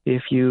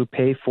 if you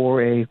pay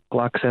for a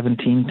Glock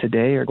 17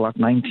 today or Glock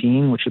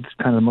 19, which is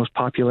kind of the most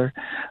popular,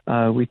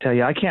 we tell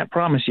you, I can't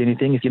promise you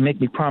anything. If you make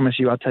me promise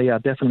you, I'll tell you I'll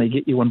definitely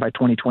get you one by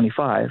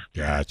 2025.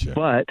 Gotcha.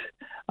 But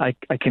I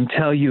can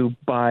tell you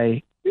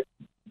by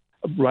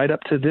right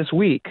up to this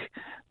week,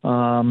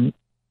 there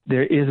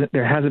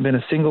hasn't been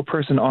a single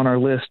person on our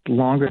list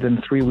longer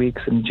than 3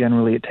 weeks, and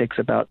generally it takes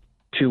about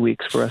 2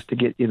 weeks for us to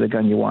get you the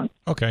gun you want.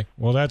 Okay.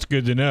 Well, that's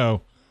good to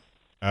know.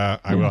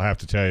 I will have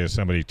to tell you,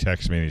 somebody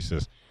texts me and he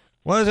says,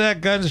 what is that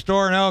gun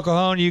store in El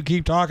Cajon you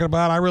keep talking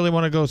about? I really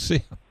want to go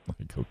see. I'm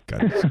like, oh,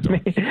 gun store.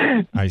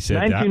 I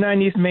said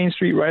 929 East Main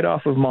Street, right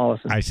off of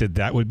Mollison. I said,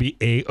 that would be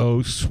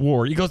A.O.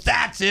 Sword. He goes,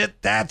 that's it.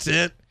 That's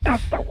it.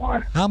 That's the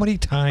one. How many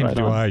times right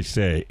do on. I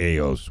say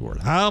A.O.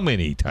 Sword? How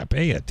many times?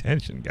 Pay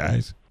attention,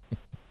 guys.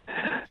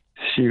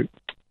 Shoot.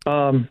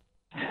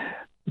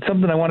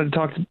 Something I wanted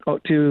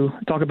to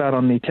talk about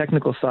on the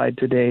technical side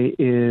today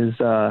is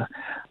our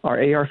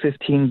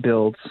AR-15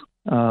 builds.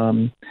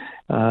 I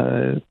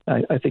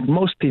think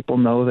most people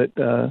know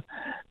that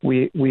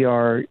we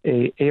are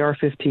a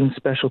AR-15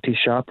 specialty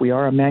shop. We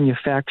are a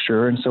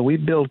manufacturer, and so we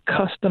build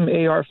custom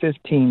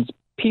AR-15s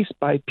piece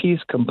by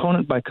piece,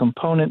 component by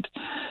component.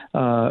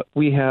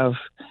 We have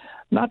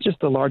not just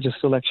the largest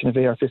selection of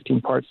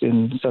AR-15 parts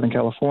in Southern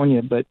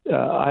California, but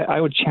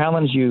I would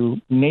challenge you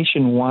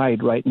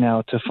nationwide right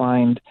now to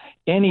find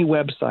any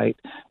website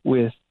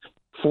with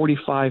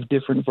 45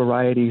 different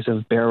varieties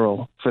of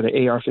barrel for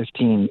the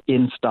AR-15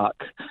 in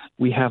stock.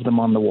 We have them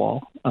on the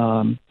wall.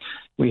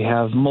 We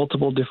have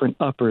multiple different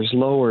uppers,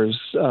 lowers,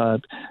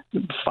 5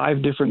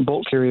 different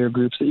bolt carrier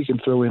groups that you can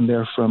throw in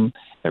there, from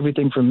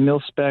everything from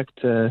mil-spec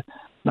to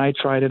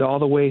nitrided all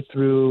the way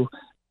through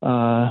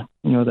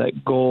that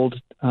gold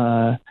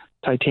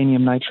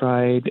titanium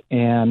nitride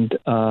and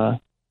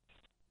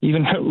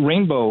even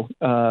rainbow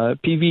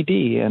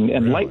PVD and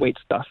really? Lightweight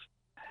stuff.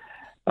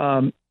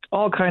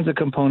 All kinds of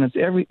components,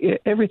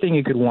 everything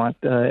you could want,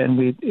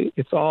 and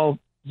it's all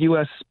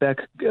U.S. spec,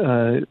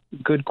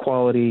 good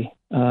quality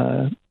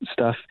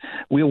stuff.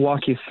 We'll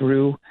walk you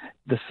through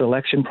the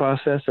selection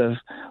process of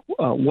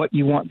what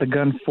you want the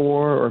gun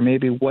for, or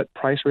maybe what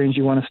price range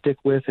you want to stick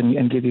with,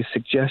 and give you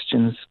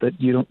suggestions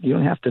that you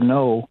don't have to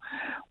know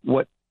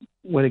what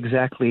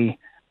exactly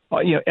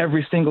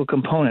every single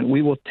component.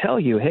 We will tell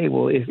you, hey,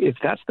 well, if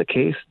that's the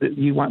case, that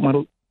you want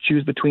to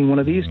choose between one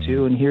of these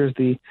two, and here's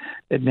the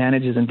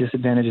advantages and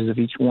disadvantages of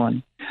each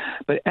one.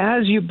 But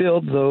as you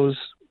build your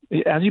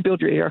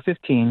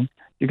AR-15,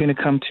 you're going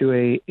to come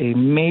to a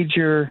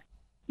major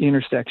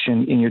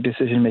intersection in your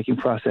decision-making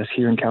process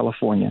here in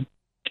California.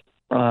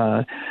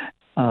 The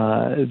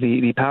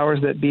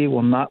powers that be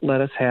will not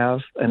let us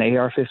have an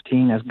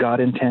AR-15 as God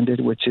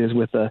intended, which is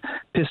with a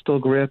pistol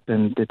grip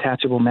and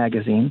detachable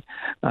magazine.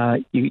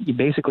 You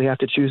basically have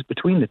to choose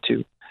between the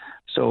two.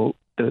 So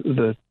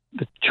the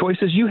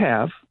choices you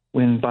have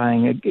when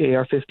buying an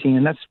AR-15,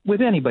 and that's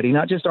with anybody,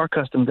 not just our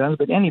custom guns,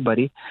 but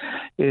anybody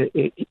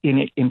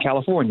in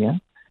California,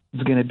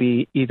 is going to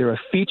be either a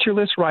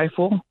featureless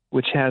rifle,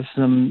 which has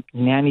some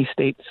nanny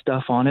state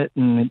stuff on it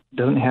and it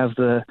doesn't have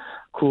the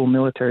cool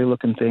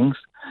military-looking things,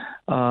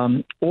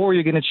 or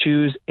you're going to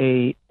choose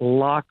a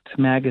locked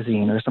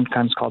magazine, or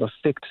sometimes called a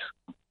fixed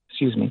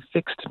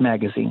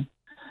magazine.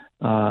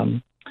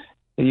 Have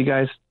you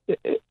guys?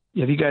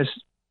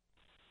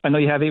 I know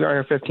you have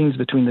AR-15s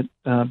between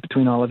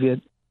all of you.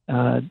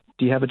 Do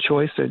you have a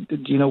choice? Or do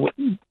you know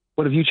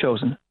what have you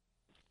chosen?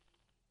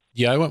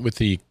 Yeah, I went with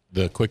the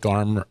quick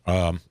armor,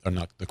 or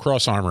not the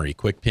cross armory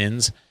quick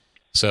pins.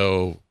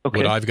 So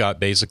what I've got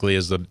basically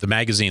is the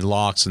magazine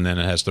locks, and then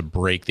it has to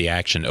break the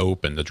action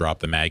open to drop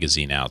the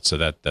magazine out. So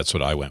that's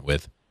what I went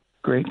with.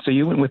 Great. So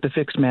you went with the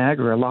fixed mag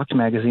or a locked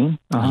magazine,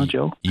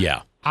 Joe?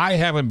 Yeah. I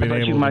haven't been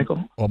able.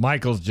 Michael? Well,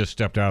 Michael's just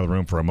stepped out of the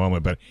room for a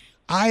moment, but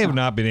I have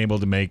not been able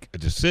to make a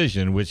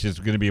decision, which is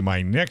going to be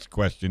my next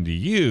question to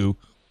you,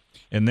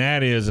 and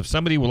that is, if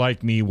somebody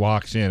like me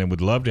walks in and would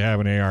love to have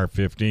an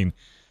AR-15,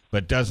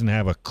 but doesn't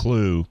have a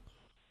clue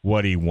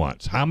what he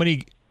wants, how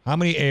many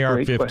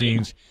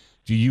AR-15s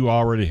do you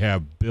already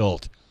have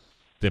built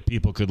that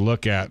people could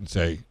look at and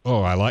say,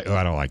 I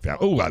don't like that.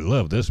 Oh, I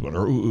love this one.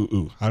 Or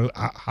ooh.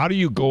 How do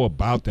you go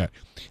about that?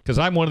 Because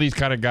I'm one of these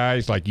kind of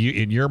guys, like you,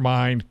 in your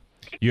mind,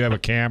 you have a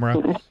camera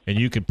and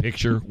you can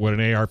picture what an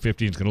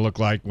AR-15 is going to look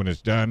like when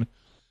it's done.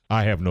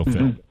 I have no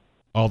film.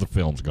 All the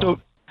film's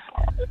gone.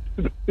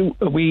 So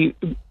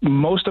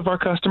most of our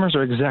customers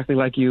are exactly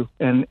like you,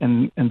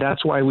 and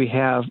that's why we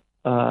have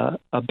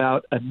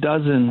about a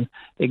dozen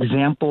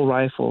example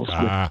rifles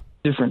with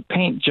different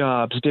paint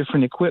jobs,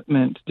 different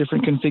equipment,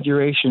 different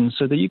configurations,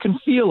 so that you can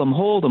feel them,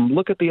 hold them,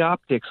 look at the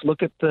optics,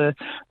 look at the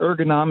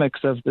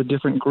ergonomics of the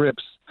different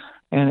grips,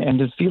 and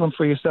to feel them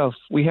for yourself.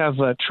 We have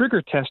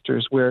trigger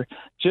testers where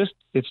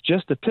it's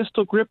just a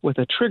pistol grip with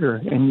a trigger,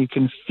 and you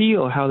can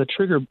feel how the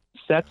trigger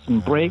sets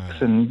and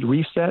breaks and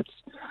resets.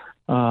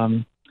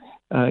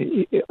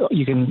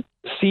 You can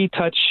see,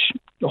 touch,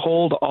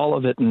 hold all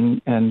of it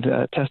and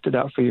test it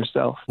out for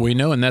yourself. We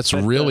know, and that's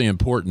really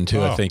important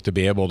too. I think to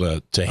be able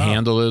to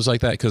handle those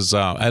like that, because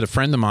I had a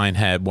friend of mine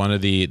had one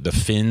of the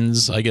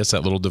fins, I guess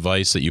that little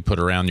device that you put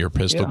around your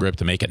pistol grip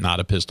to make it not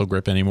a pistol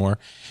grip anymore,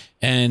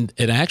 and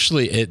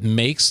it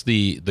makes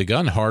the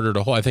gun harder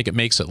to hold. I think it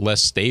makes it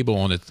less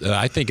stable, and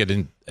I think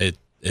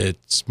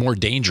it's more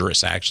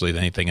dangerous actually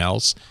than anything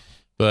else.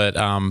 But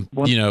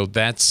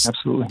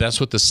that's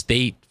what the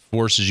state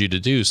forces you to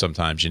do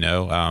sometimes,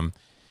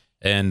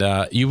 and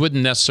you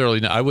wouldn't necessarily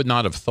know. I would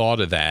not have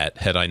thought of that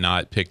had I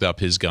not picked up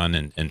his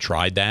gun and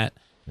tried that.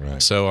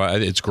 Right. So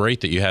it's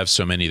great that you have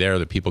so many there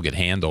that people can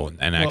handle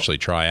and actually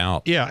try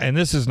out. Yeah, and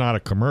this is not a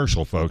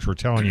commercial, folks. We're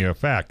telling you a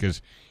fact,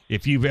 because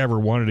if you've ever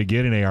wanted to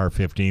get an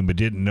AR-15 but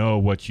didn't know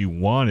what you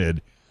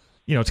wanted,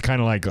 it's kind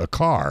of like a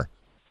car.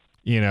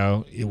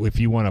 If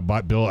you want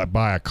to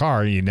buy a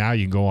car, now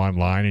you can go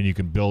online and you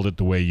can build it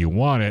the way you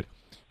want it.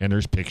 And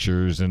there's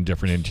pictures and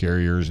different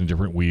interiors and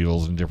different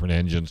wheels and different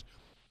engines.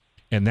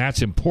 And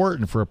that's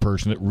important for a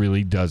person that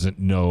really doesn't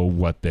know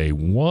what they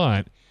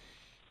want.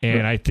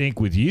 And I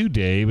think with you,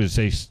 Dave,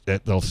 is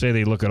they'll say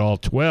they look at all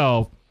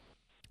 12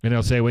 and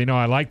they'll say, well,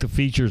 I like the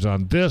features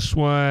on this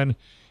one,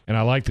 and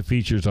I like the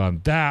features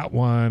on that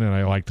one, and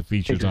I like the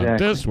features on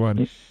this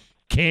one.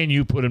 Can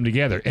you put them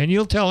together? And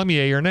you'll tell them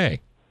yay or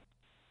nay.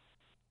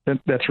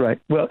 That's right.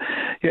 Well,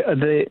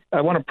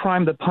 I want to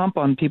prime the pump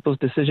on people's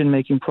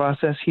decision-making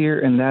process here,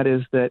 and that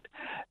is that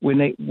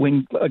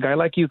when a guy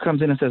like you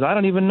comes in and says, I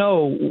don't even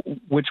know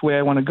which way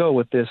I want to go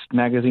with this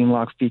magazine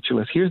lock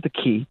featureless, here's the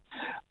key.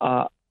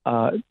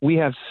 We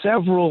have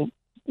several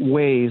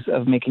ways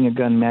of making a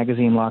gun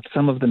magazine locked,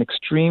 some of them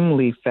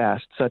extremely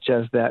fast, such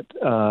as that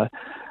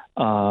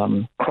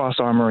cross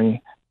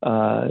armory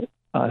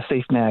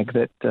safe mag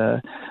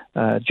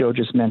that Joe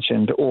just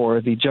mentioned,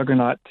 or the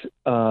Juggernaut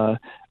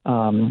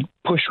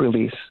push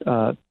release,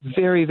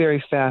 very,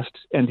 very fast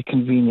and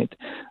convenient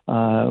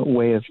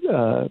way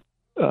of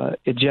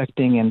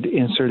ejecting and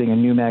inserting a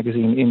new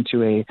magazine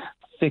into a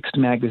fixed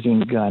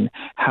magazine gun.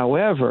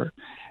 However,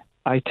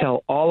 I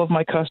tell all of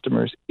my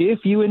customers,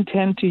 if you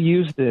intend to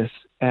use this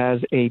as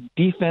a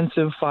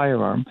defensive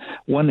firearm,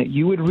 one that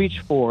you would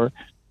reach for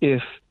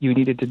if you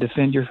needed to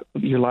defend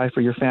your life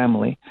or your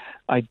family,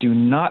 I do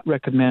not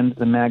recommend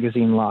the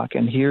magazine lock.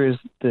 And here is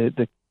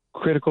the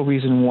critical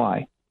reason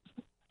why.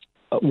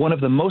 one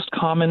of the most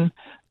common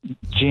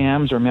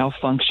jams or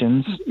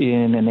malfunctions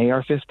in an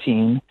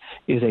AR-15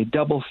 is a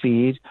double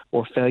feed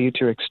or failure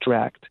to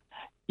extract.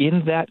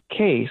 In that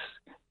case,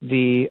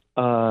 you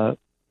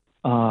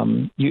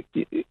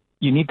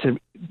need to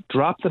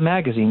drop the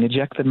magazine,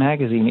 eject the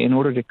magazine in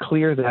order to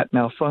clear that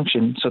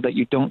malfunction so that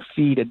you don't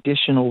feed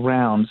additional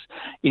rounds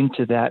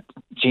into that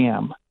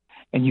jam.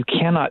 And you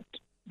cannot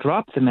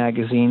drop the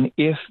magazine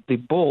if the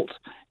bolt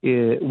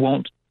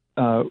won't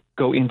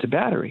go into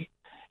battery.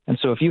 And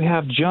so if you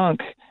have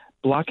junk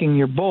blocking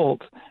your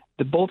bolt,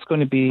 the bolt's going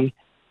to be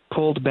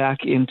pulled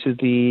back into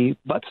the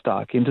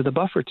buttstock, into the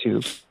buffer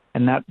tube,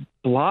 and that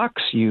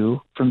blocks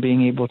you from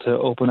being able to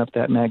open up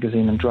that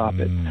magazine and drop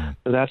it.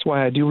 So that's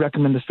why I do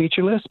recommend the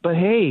featureless. But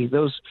hey,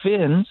 those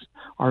fins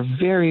are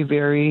very,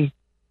 very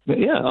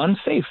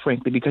unsafe,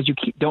 frankly, because you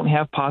don't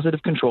have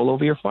positive control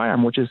over your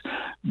firearm, which is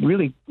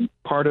really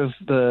part of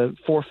the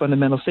 4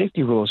 fundamental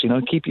safety rules.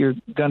 Keep your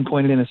gun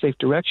pointed in a safe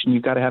direction.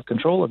 You've got to have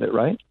control of it,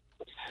 right?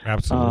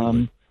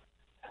 Absolutely.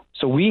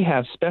 So we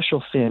have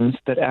special fins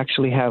that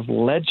actually have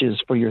ledges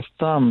for your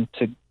thumb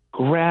to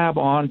grab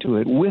onto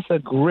it with a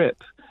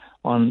grip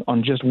on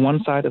just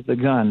one side of the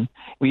gun.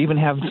 We even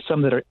have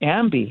some that are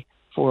ambi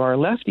for our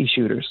lefty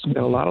shooters. We've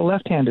got a lot of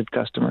left-handed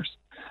customers.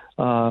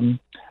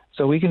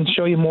 So we can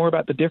show you more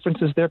about the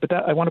differences there, but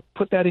I want to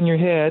put that in your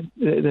head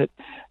that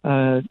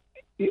a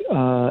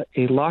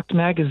locked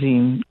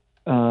magazine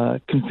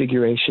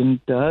configuration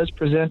does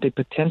present a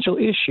potential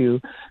issue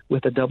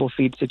with a double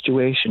feed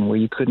situation where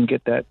you couldn't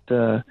get that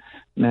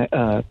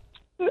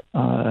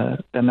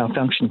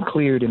malfunction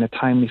cleared in a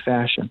timely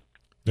fashion.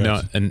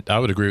 No, and I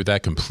would agree with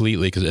that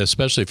completely, because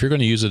especially if you're going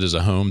to use it as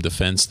a home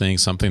defense thing,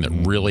 something that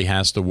really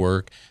has to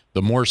work,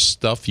 the more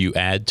stuff you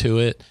add to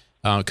it,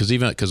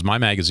 because my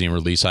magazine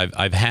release,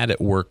 I've had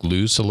it work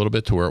loose a little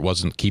bit to where it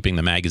wasn't keeping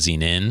the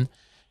magazine in.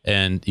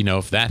 And,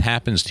 if that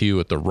happens to you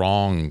at the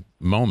wrong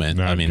moment,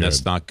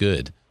 that's not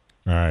good.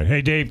 All right.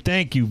 Hey, Dave,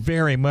 thank you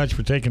very much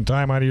for taking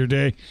time out of your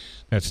day.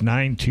 That's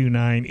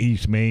 929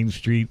 East Main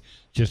Street,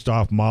 just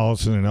off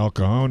Mollison and El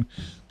Cajon.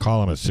 Call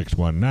them at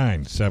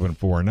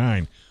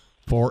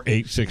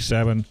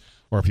 619-749-4867.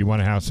 Or if you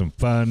want to have some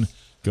fun,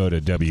 go to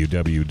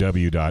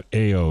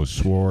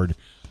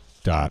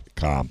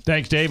www.aosword.com.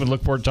 Thanks, Dave, and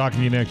look forward to talking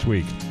to you next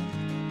week.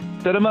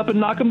 Set them up and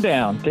knock them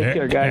down. Take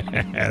care, guys.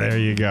 There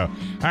you go. All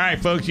right,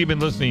 folks, you've been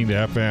listening to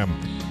FM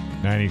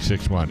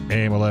 96.1,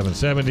 AM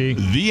 1170.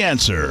 The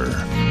Answer.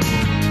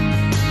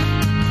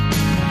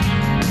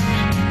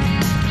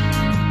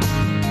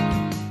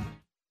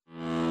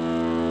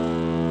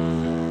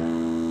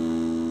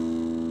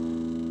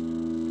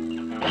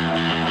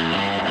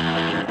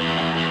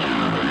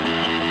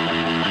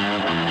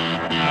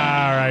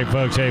 All right,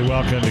 folks. Hey,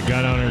 welcome to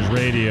Gun Owners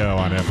Radio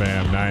on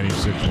FM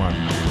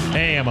 96.1,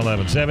 AM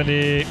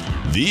 1170.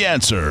 The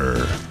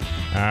Answer.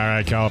 All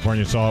right,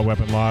 California assault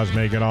weapon laws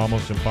make it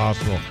almost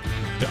impossible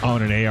to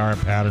own an AR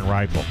and pattern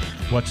rifle.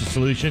 What's the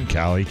solution?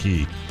 Cali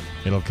Key.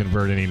 It'll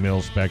convert any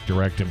mil-spec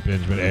direct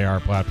impingement AR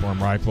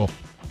platform rifle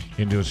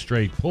into a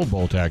straight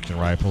pull-bolt action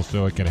rifle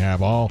so it can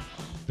have all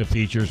the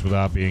features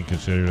without being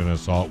considered an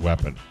assault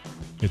weapon.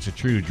 It's a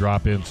true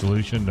drop-in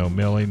solution, no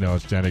milling, no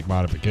aesthetic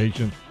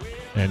modification,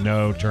 and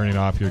no turning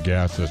off your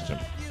gas system.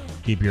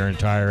 Keep your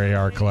entire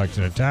AR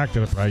collection intact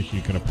at a price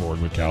you can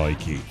afford with Cali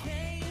Key.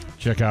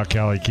 Check out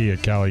Cali Key at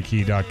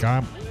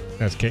CaliKey.com.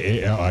 That's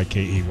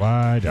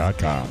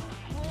KALIKEY.com.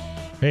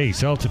 Hey,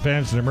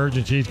 self-defense and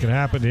emergencies can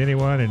happen to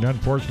anyone, and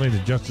unfortunately,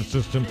 the justice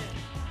system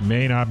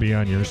may not be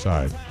on your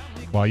side.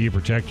 While you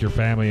protect your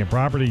family and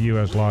property,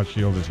 U.S. Law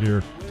Shield is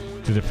here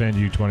to defend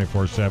you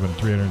 24/7,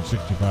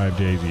 365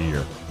 days a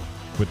year,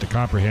 with the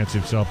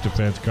comprehensive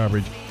self-defense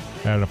coverage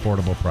at an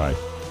affordable price.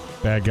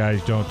 Bad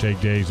guys don't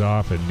take days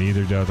off, and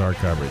neither does our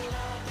coverage.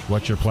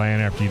 What's your plan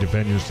after you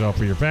defend yourself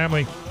or your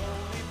family?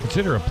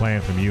 Consider a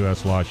plan from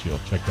U.S. Law Shield.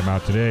 Check them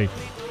out today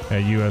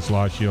at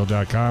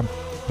uslawshield.com.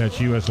 That's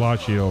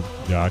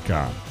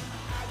uslawshield.com.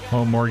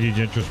 Home mortgage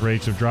interest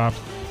rates have dropped,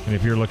 and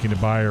if you're looking to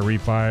buy or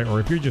refi,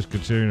 or if you're just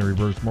considering a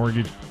reverse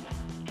mortgage,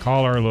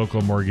 call our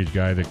local mortgage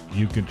guy that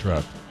you can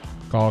trust.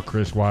 Call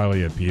Chris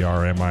Wiley at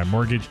PRMI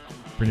Mortgage.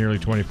 For nearly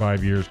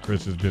 25 years,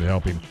 Chris has been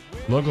helping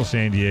local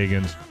San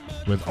Diegans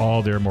with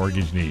all their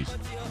mortgage needs.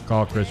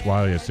 Call Chris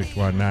Wiley at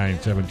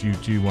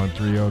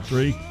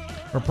 619-722-1303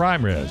 or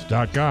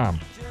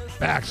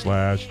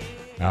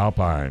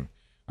primeres.com/Alpine.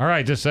 All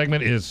right, this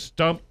segment is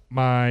Stump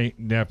My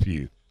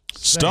Nephew.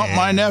 Stump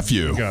My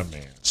Nephew.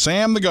 Gunman.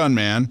 Sam the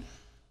Gunman,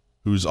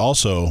 who's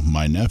also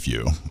my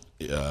nephew,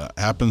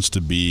 happens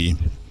to be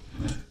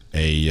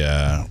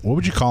a, what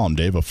would you call him,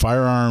 Dave? A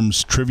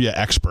firearms trivia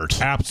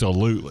expert.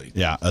 Absolutely.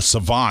 Yeah, a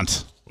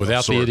savant.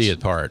 Without the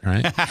idiot part,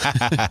 right?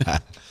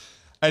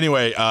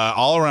 Anyway,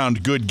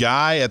 all-around good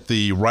guy at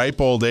the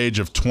ripe old age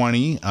of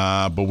 20,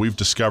 but we've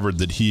discovered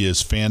that he is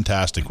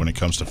fantastic when it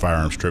comes to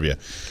firearms trivia.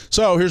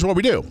 So here's what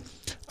we do.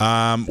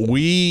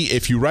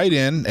 If you write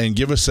in and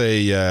give us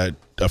a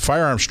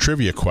firearms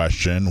trivia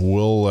question,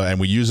 and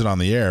we use it on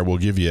the air, we'll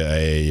give you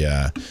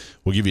a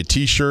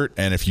T-shirt,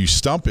 and if you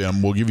stump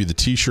him, we'll give you the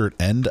T-shirt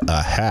and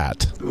a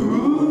hat.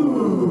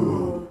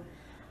 Ooh.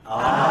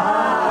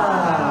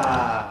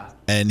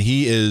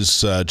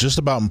 is just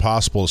about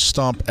impossible to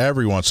stump.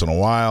 Every once in a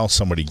while,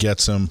 somebody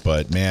gets him,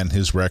 but man,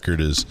 his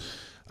record is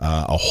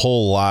a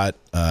whole lot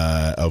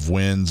of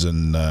wins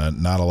and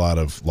not a lot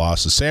of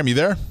losses. Sam, you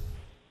there?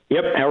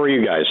 Yep. How are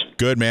you guys?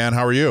 Good, man.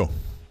 How are you?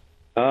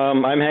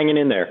 I'm hanging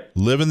in there.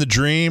 Living the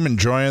dream,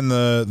 enjoying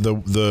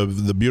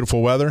the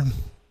beautiful weather.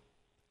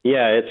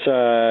 Yeah, it's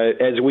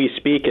as we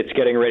speak, it's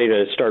getting ready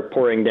to start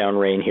pouring down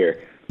rain here.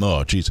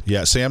 Oh, geez.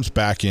 Yeah, Sam's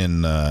back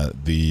in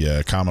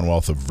the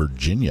Commonwealth of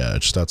Virginia,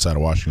 just outside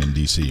of Washington,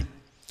 D.C.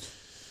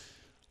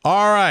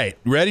 All right,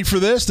 ready for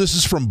this? This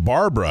is from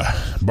Barbara.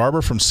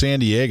 Barbara from San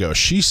Diego.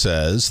 She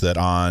says that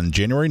on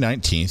January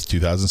 19th,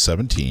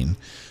 2017,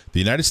 the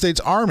United States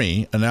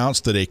Army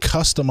announced that a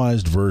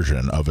customized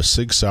version of a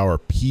Sig Sauer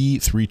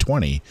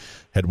P320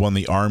 had won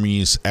the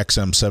Army's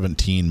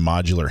XM17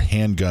 modular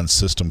handgun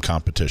system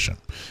competition.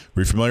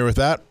 Were you familiar with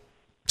that,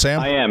 Sam?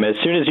 I am. As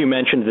soon as you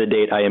mentioned the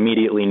date, I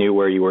immediately knew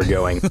where you were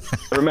going.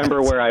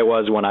 Remember where I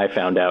was when I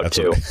found out,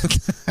 too.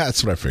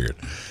 That's what I figured.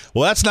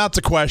 Well, that's not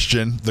the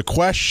question. The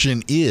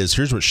question is,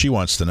 here's what she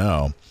wants to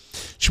know.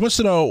 She wants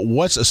to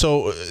know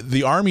so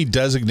the Army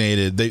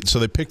designated, they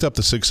picked up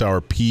the Sig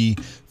Sauer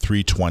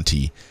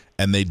P320,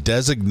 and they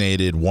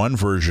designated one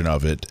version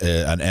of it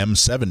an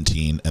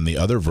M17 and the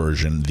other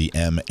version the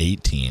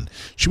M18.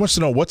 She wants to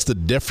know what's the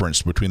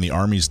difference between the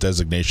Army's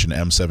designation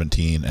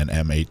M17 and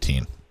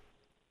M18.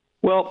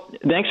 Well,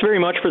 thanks very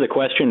much for the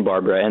question,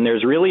 Barbara. And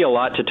there's really a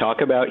lot to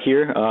talk about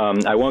here.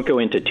 I won't go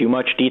into too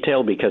much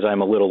detail because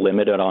I'm a little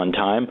limited on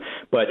time,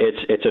 but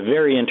it's a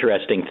very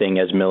interesting thing,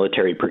 as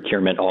military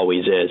procurement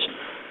always is,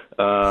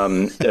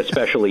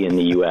 especially in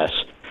the U.S.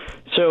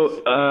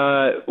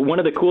 So one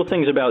of the cool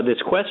things about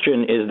this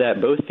question is that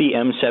both the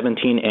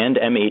M17 and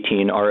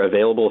M18 are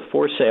available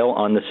for sale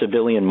on the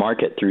civilian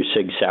market through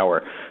Sig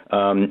Sauer.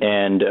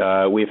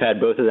 And we've had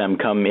both of them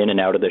come in and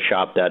out of the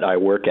shop that I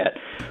work at.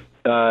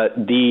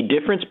 The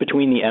difference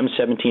between the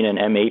M17 and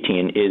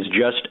M18 is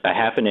just a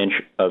half an inch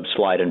of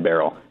slide and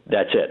barrel.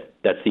 That's it.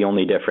 That's the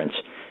only difference.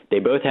 They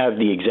both have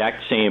the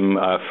exact same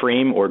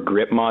frame or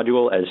grip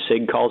module, as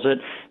SIG calls it.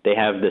 They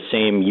have the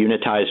same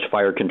unitized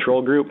fire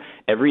control group.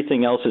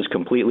 Everything else is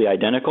completely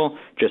identical.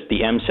 Just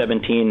the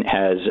M17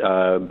 has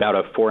about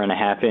a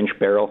 4.5-inch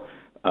barrel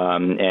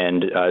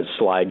and a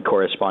slide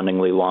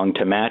correspondingly long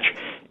to match.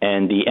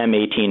 And the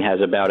M18 has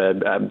about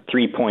a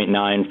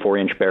 3.9,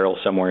 4-inch barrel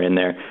somewhere in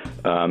there,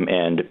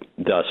 and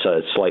thus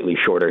a slightly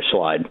shorter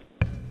slide.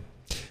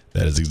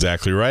 That is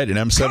exactly right. An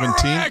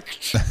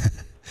M17...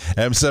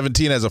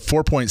 M17 has a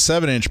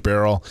 4.7-inch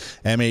barrel.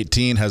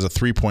 M18 has a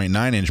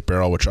 3.9-inch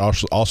barrel, which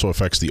also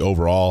affects the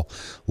overall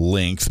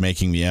length,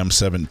 making the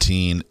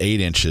M17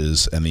 8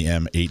 inches and the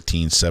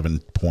M18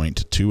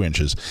 7.2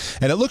 inches.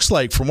 And it looks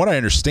like, from what I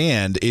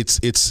understand, it's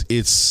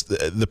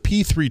the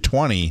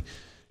P320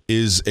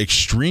 is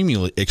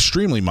extremely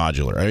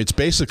modular. I mean, it's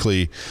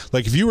basically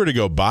like if you were to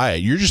go buy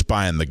it, you're just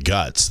buying the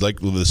guts, like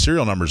the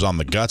serial numbers on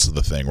the guts of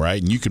the thing,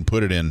 right? And you can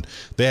put it in.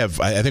 They have,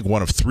 I think,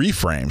 one of 3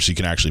 frames you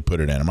can actually put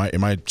it in.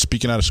 Am I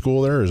speaking out of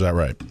school there, or is that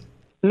right?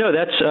 No,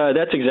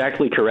 that's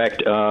exactly correct.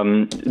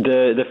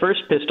 The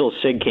first pistol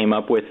SIG came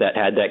up with that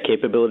had that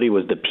capability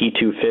was the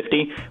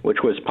P250,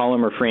 which was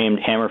polymer framed,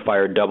 hammer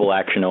fired, double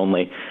action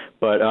only.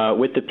 But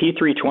with the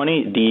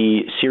P320,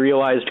 the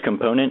serialized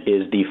component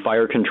is the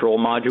fire control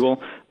module,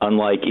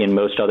 unlike in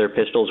most other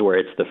pistols where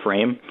it's the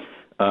frame.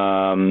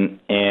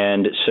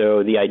 And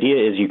so the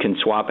idea is you can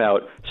swap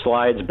out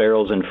slides,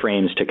 barrels, and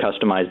frames to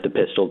customize the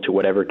pistol to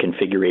whatever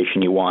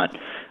configuration you want.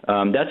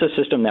 That's a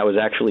system that was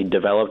actually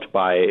developed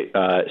by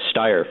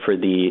Steyr for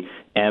the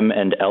M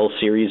and L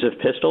series of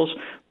pistols,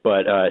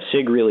 but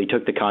SIG really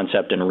took the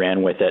concept and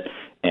ran with it.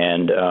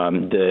 And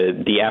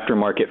the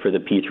aftermarket for the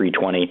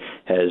P320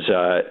 has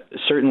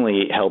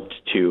certainly helped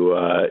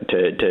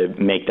to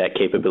make that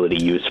capability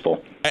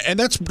useful. And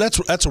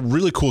that's a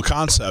really cool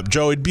concept,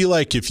 Joe. It'd be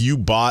like if you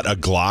bought a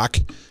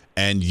Glock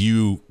and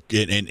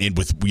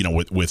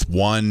with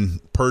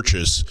one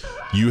purchase,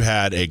 you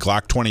had a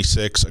Glock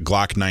 26, a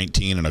Glock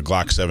 19, and a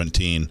Glock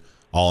 17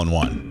 all in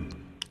one.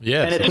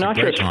 Yeah, and it's not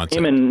just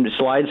frame and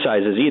slide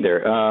sizes either.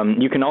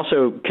 You can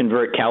also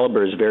convert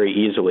calibers very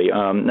easily.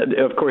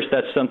 Of course,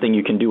 that's something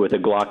you can do with a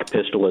Glock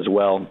pistol as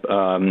well.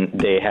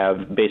 They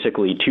have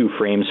basically 2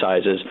 frame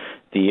sizes,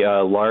 the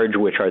large,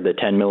 which are the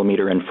 10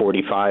 millimeter and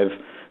 45,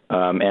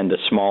 and the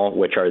small,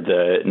 which are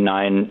the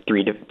 9,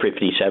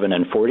 357,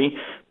 and 40.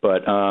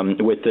 But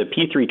with the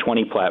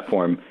P320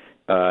 platform,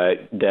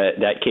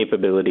 that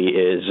capability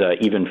is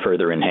even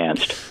further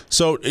enhanced.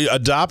 So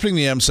adopting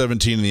the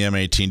M17 and the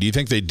M18, do you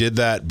think they did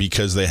that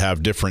because they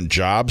have different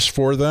jobs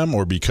for them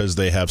or because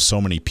they have so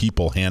many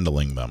people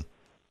handling them?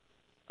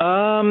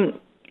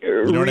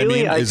 You know what I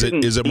mean?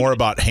 Is it more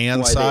about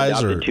hand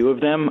size or 2 of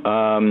them?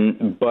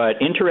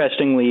 But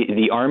interestingly,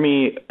 the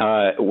Army,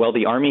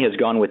 the Army has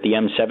gone with the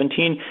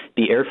M17.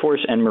 The Air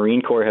Force and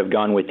Marine Corps have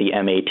gone with the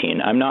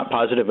M18. I'm not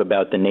positive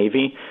about the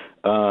Navy.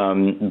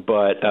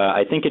 But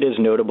I think it is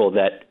notable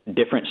that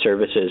different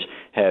services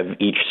have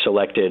each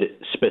selected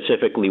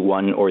specifically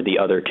one or the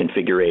other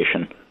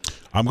configuration.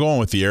 I'm going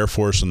with the Air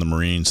Force and the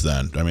Marines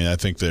then. I mean, I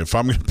think that if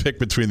I'm going to pick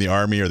between the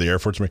Army or the Air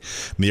Force,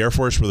 the Air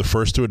Force were the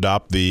first to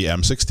adopt the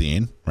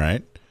M16,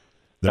 right?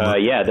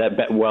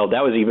 That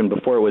was even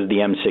before it was the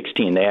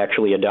M16. They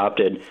actually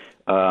adopted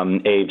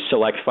a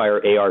select fire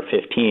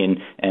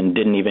AR-15 and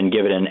didn't even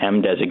give it an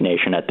M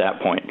designation at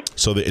that point.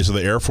 So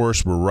the Air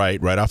Force were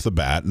right off the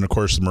bat. And, of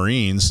course, the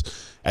Marines,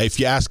 if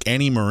you ask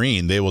any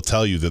Marine, they will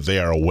tell you that they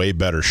are a way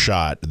better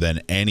shot than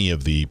any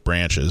of the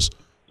branches,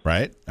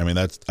 right? I mean,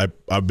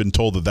 I've been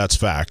told that that's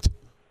fact.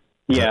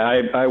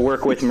 Yeah, I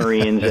work with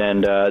Marines,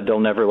 and they'll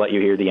never let you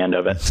hear the end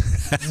of it.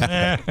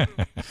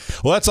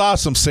 Well, that's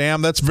awesome,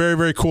 Sam. That's very,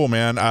 very cool,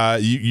 man.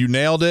 You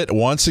nailed it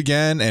once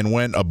again and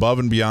went above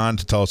and beyond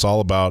to tell us all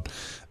about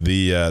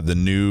the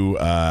new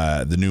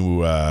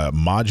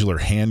modular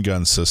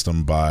handgun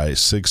system by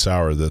Sig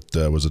Sauer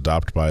that was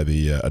adopted by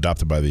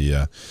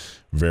the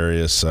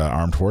various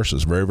armed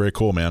forces. Very, very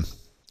cool, man.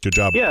 Good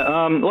job.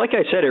 Yeah, like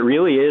I said, it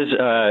really is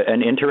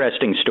an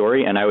interesting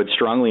story, and I would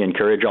strongly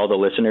encourage all the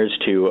listeners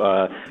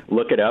to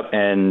look it up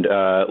and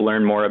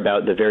learn more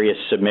about the various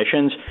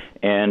submissions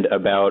and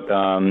about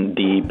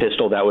the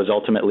pistol that was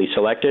ultimately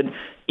selected,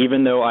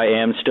 even though I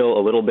am still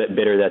a little bit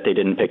bitter that they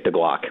didn't pick the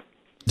Glock.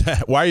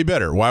 Why are you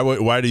bitter?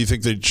 Why do you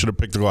think they should have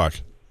picked the Glock?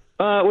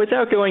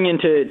 Without going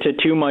into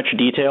too much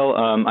detail,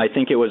 I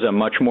think it was a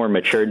much more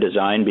mature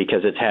design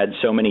because it's had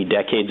so many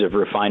decades of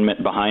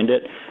refinement behind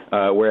it,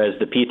 whereas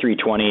the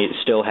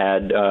P320 still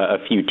had a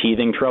few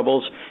teething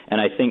troubles,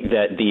 and I think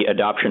that the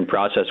adoption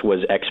process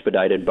was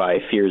expedited by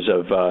fears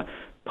of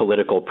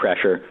political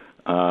pressure.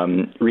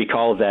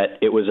 Recall that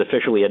it was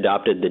officially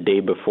adopted the day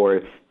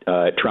before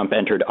Trump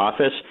entered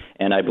office,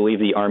 and I believe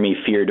the Army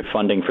feared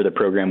funding for the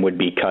program would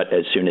be cut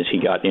as soon as he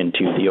got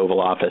into the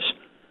Oval Office.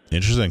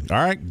 Interesting. All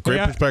right,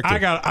 great perspective. I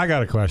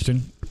got a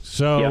question.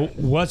 So,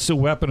 What's the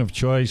weapon of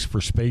choice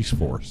for Space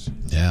Force?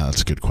 Yeah,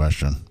 that's a good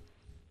question.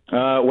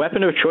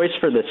 Weapon of choice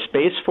for the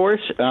Space Force,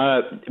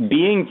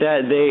 being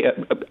that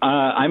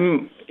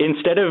I'm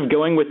instead of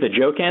going with the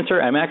joke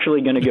answer, I'm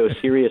actually going to go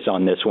serious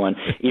on this one,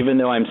 even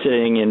though I'm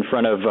sitting in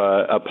front of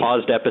a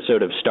paused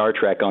episode of Star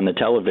Trek on the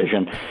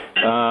television.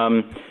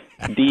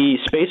 The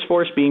Space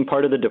Force, being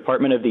part of the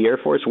Department of the Air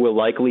Force, will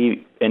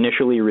likely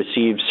initially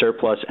receive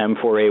surplus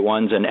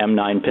M4A1s and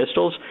M9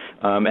 pistols,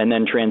 and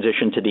then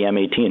transition to the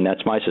M18.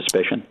 That's my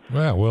suspicion.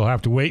 Well, we'll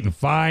have to wait and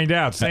find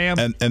out, Sam.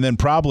 And then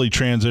probably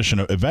transition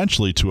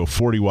eventually to a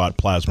 40-watt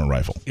plasma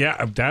rifle.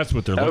 Yeah, that's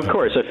what they're looking for. Of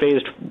course, a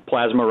phased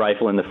plasma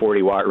rifle in the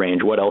 40-watt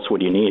range. What else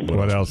would you need?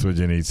 What else would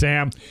you need?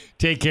 Sam,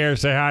 take care,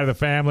 say hi to the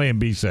family, and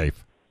be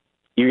safe.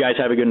 You guys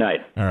have a good night.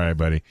 All right,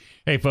 buddy.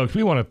 Hey, folks,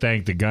 we want to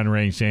thank the Gun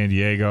Range San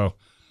Diego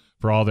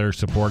for all their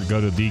support. Go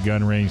to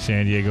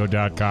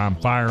thegunrangesandiego.com.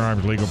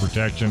 Firearms legal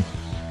protection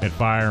at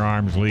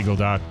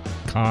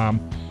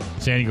firearmslegal.com.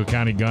 San Diego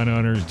County gun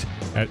owners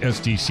at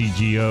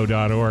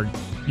sdcgo.org.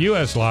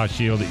 U.S. Law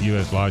Shield at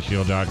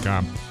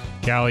uslawshield.com.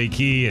 Cali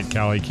Key at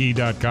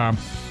calikey.com.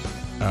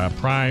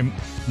 Prime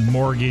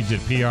Mortgage at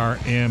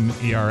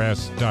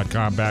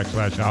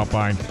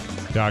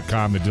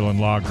prmers.com/alpine.com. The Dillon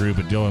Law Group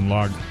at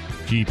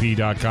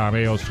dillonlawgp.com.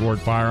 A.O. Sword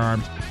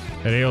Firearms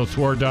at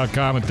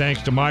aosword.com. And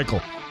thanks to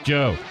Michael,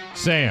 Joe,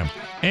 Sam,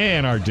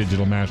 and our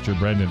digital master,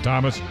 Brendan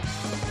Thomas.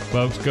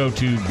 Folks, go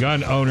to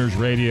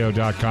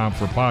gunownersradio.com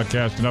for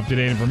podcast and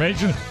up-to-date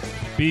information.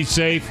 Be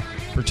safe,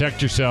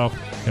 protect yourself,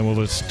 and we'll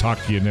just talk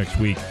to you next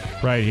week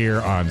right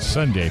here on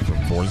Sunday from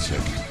 4 to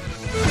 6.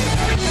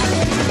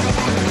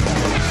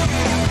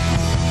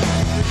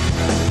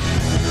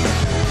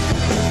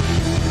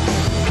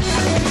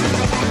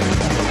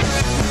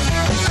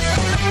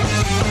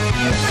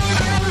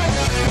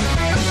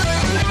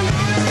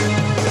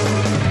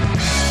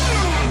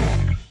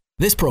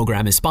 This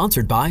program is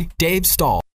sponsored by Dave Stahl.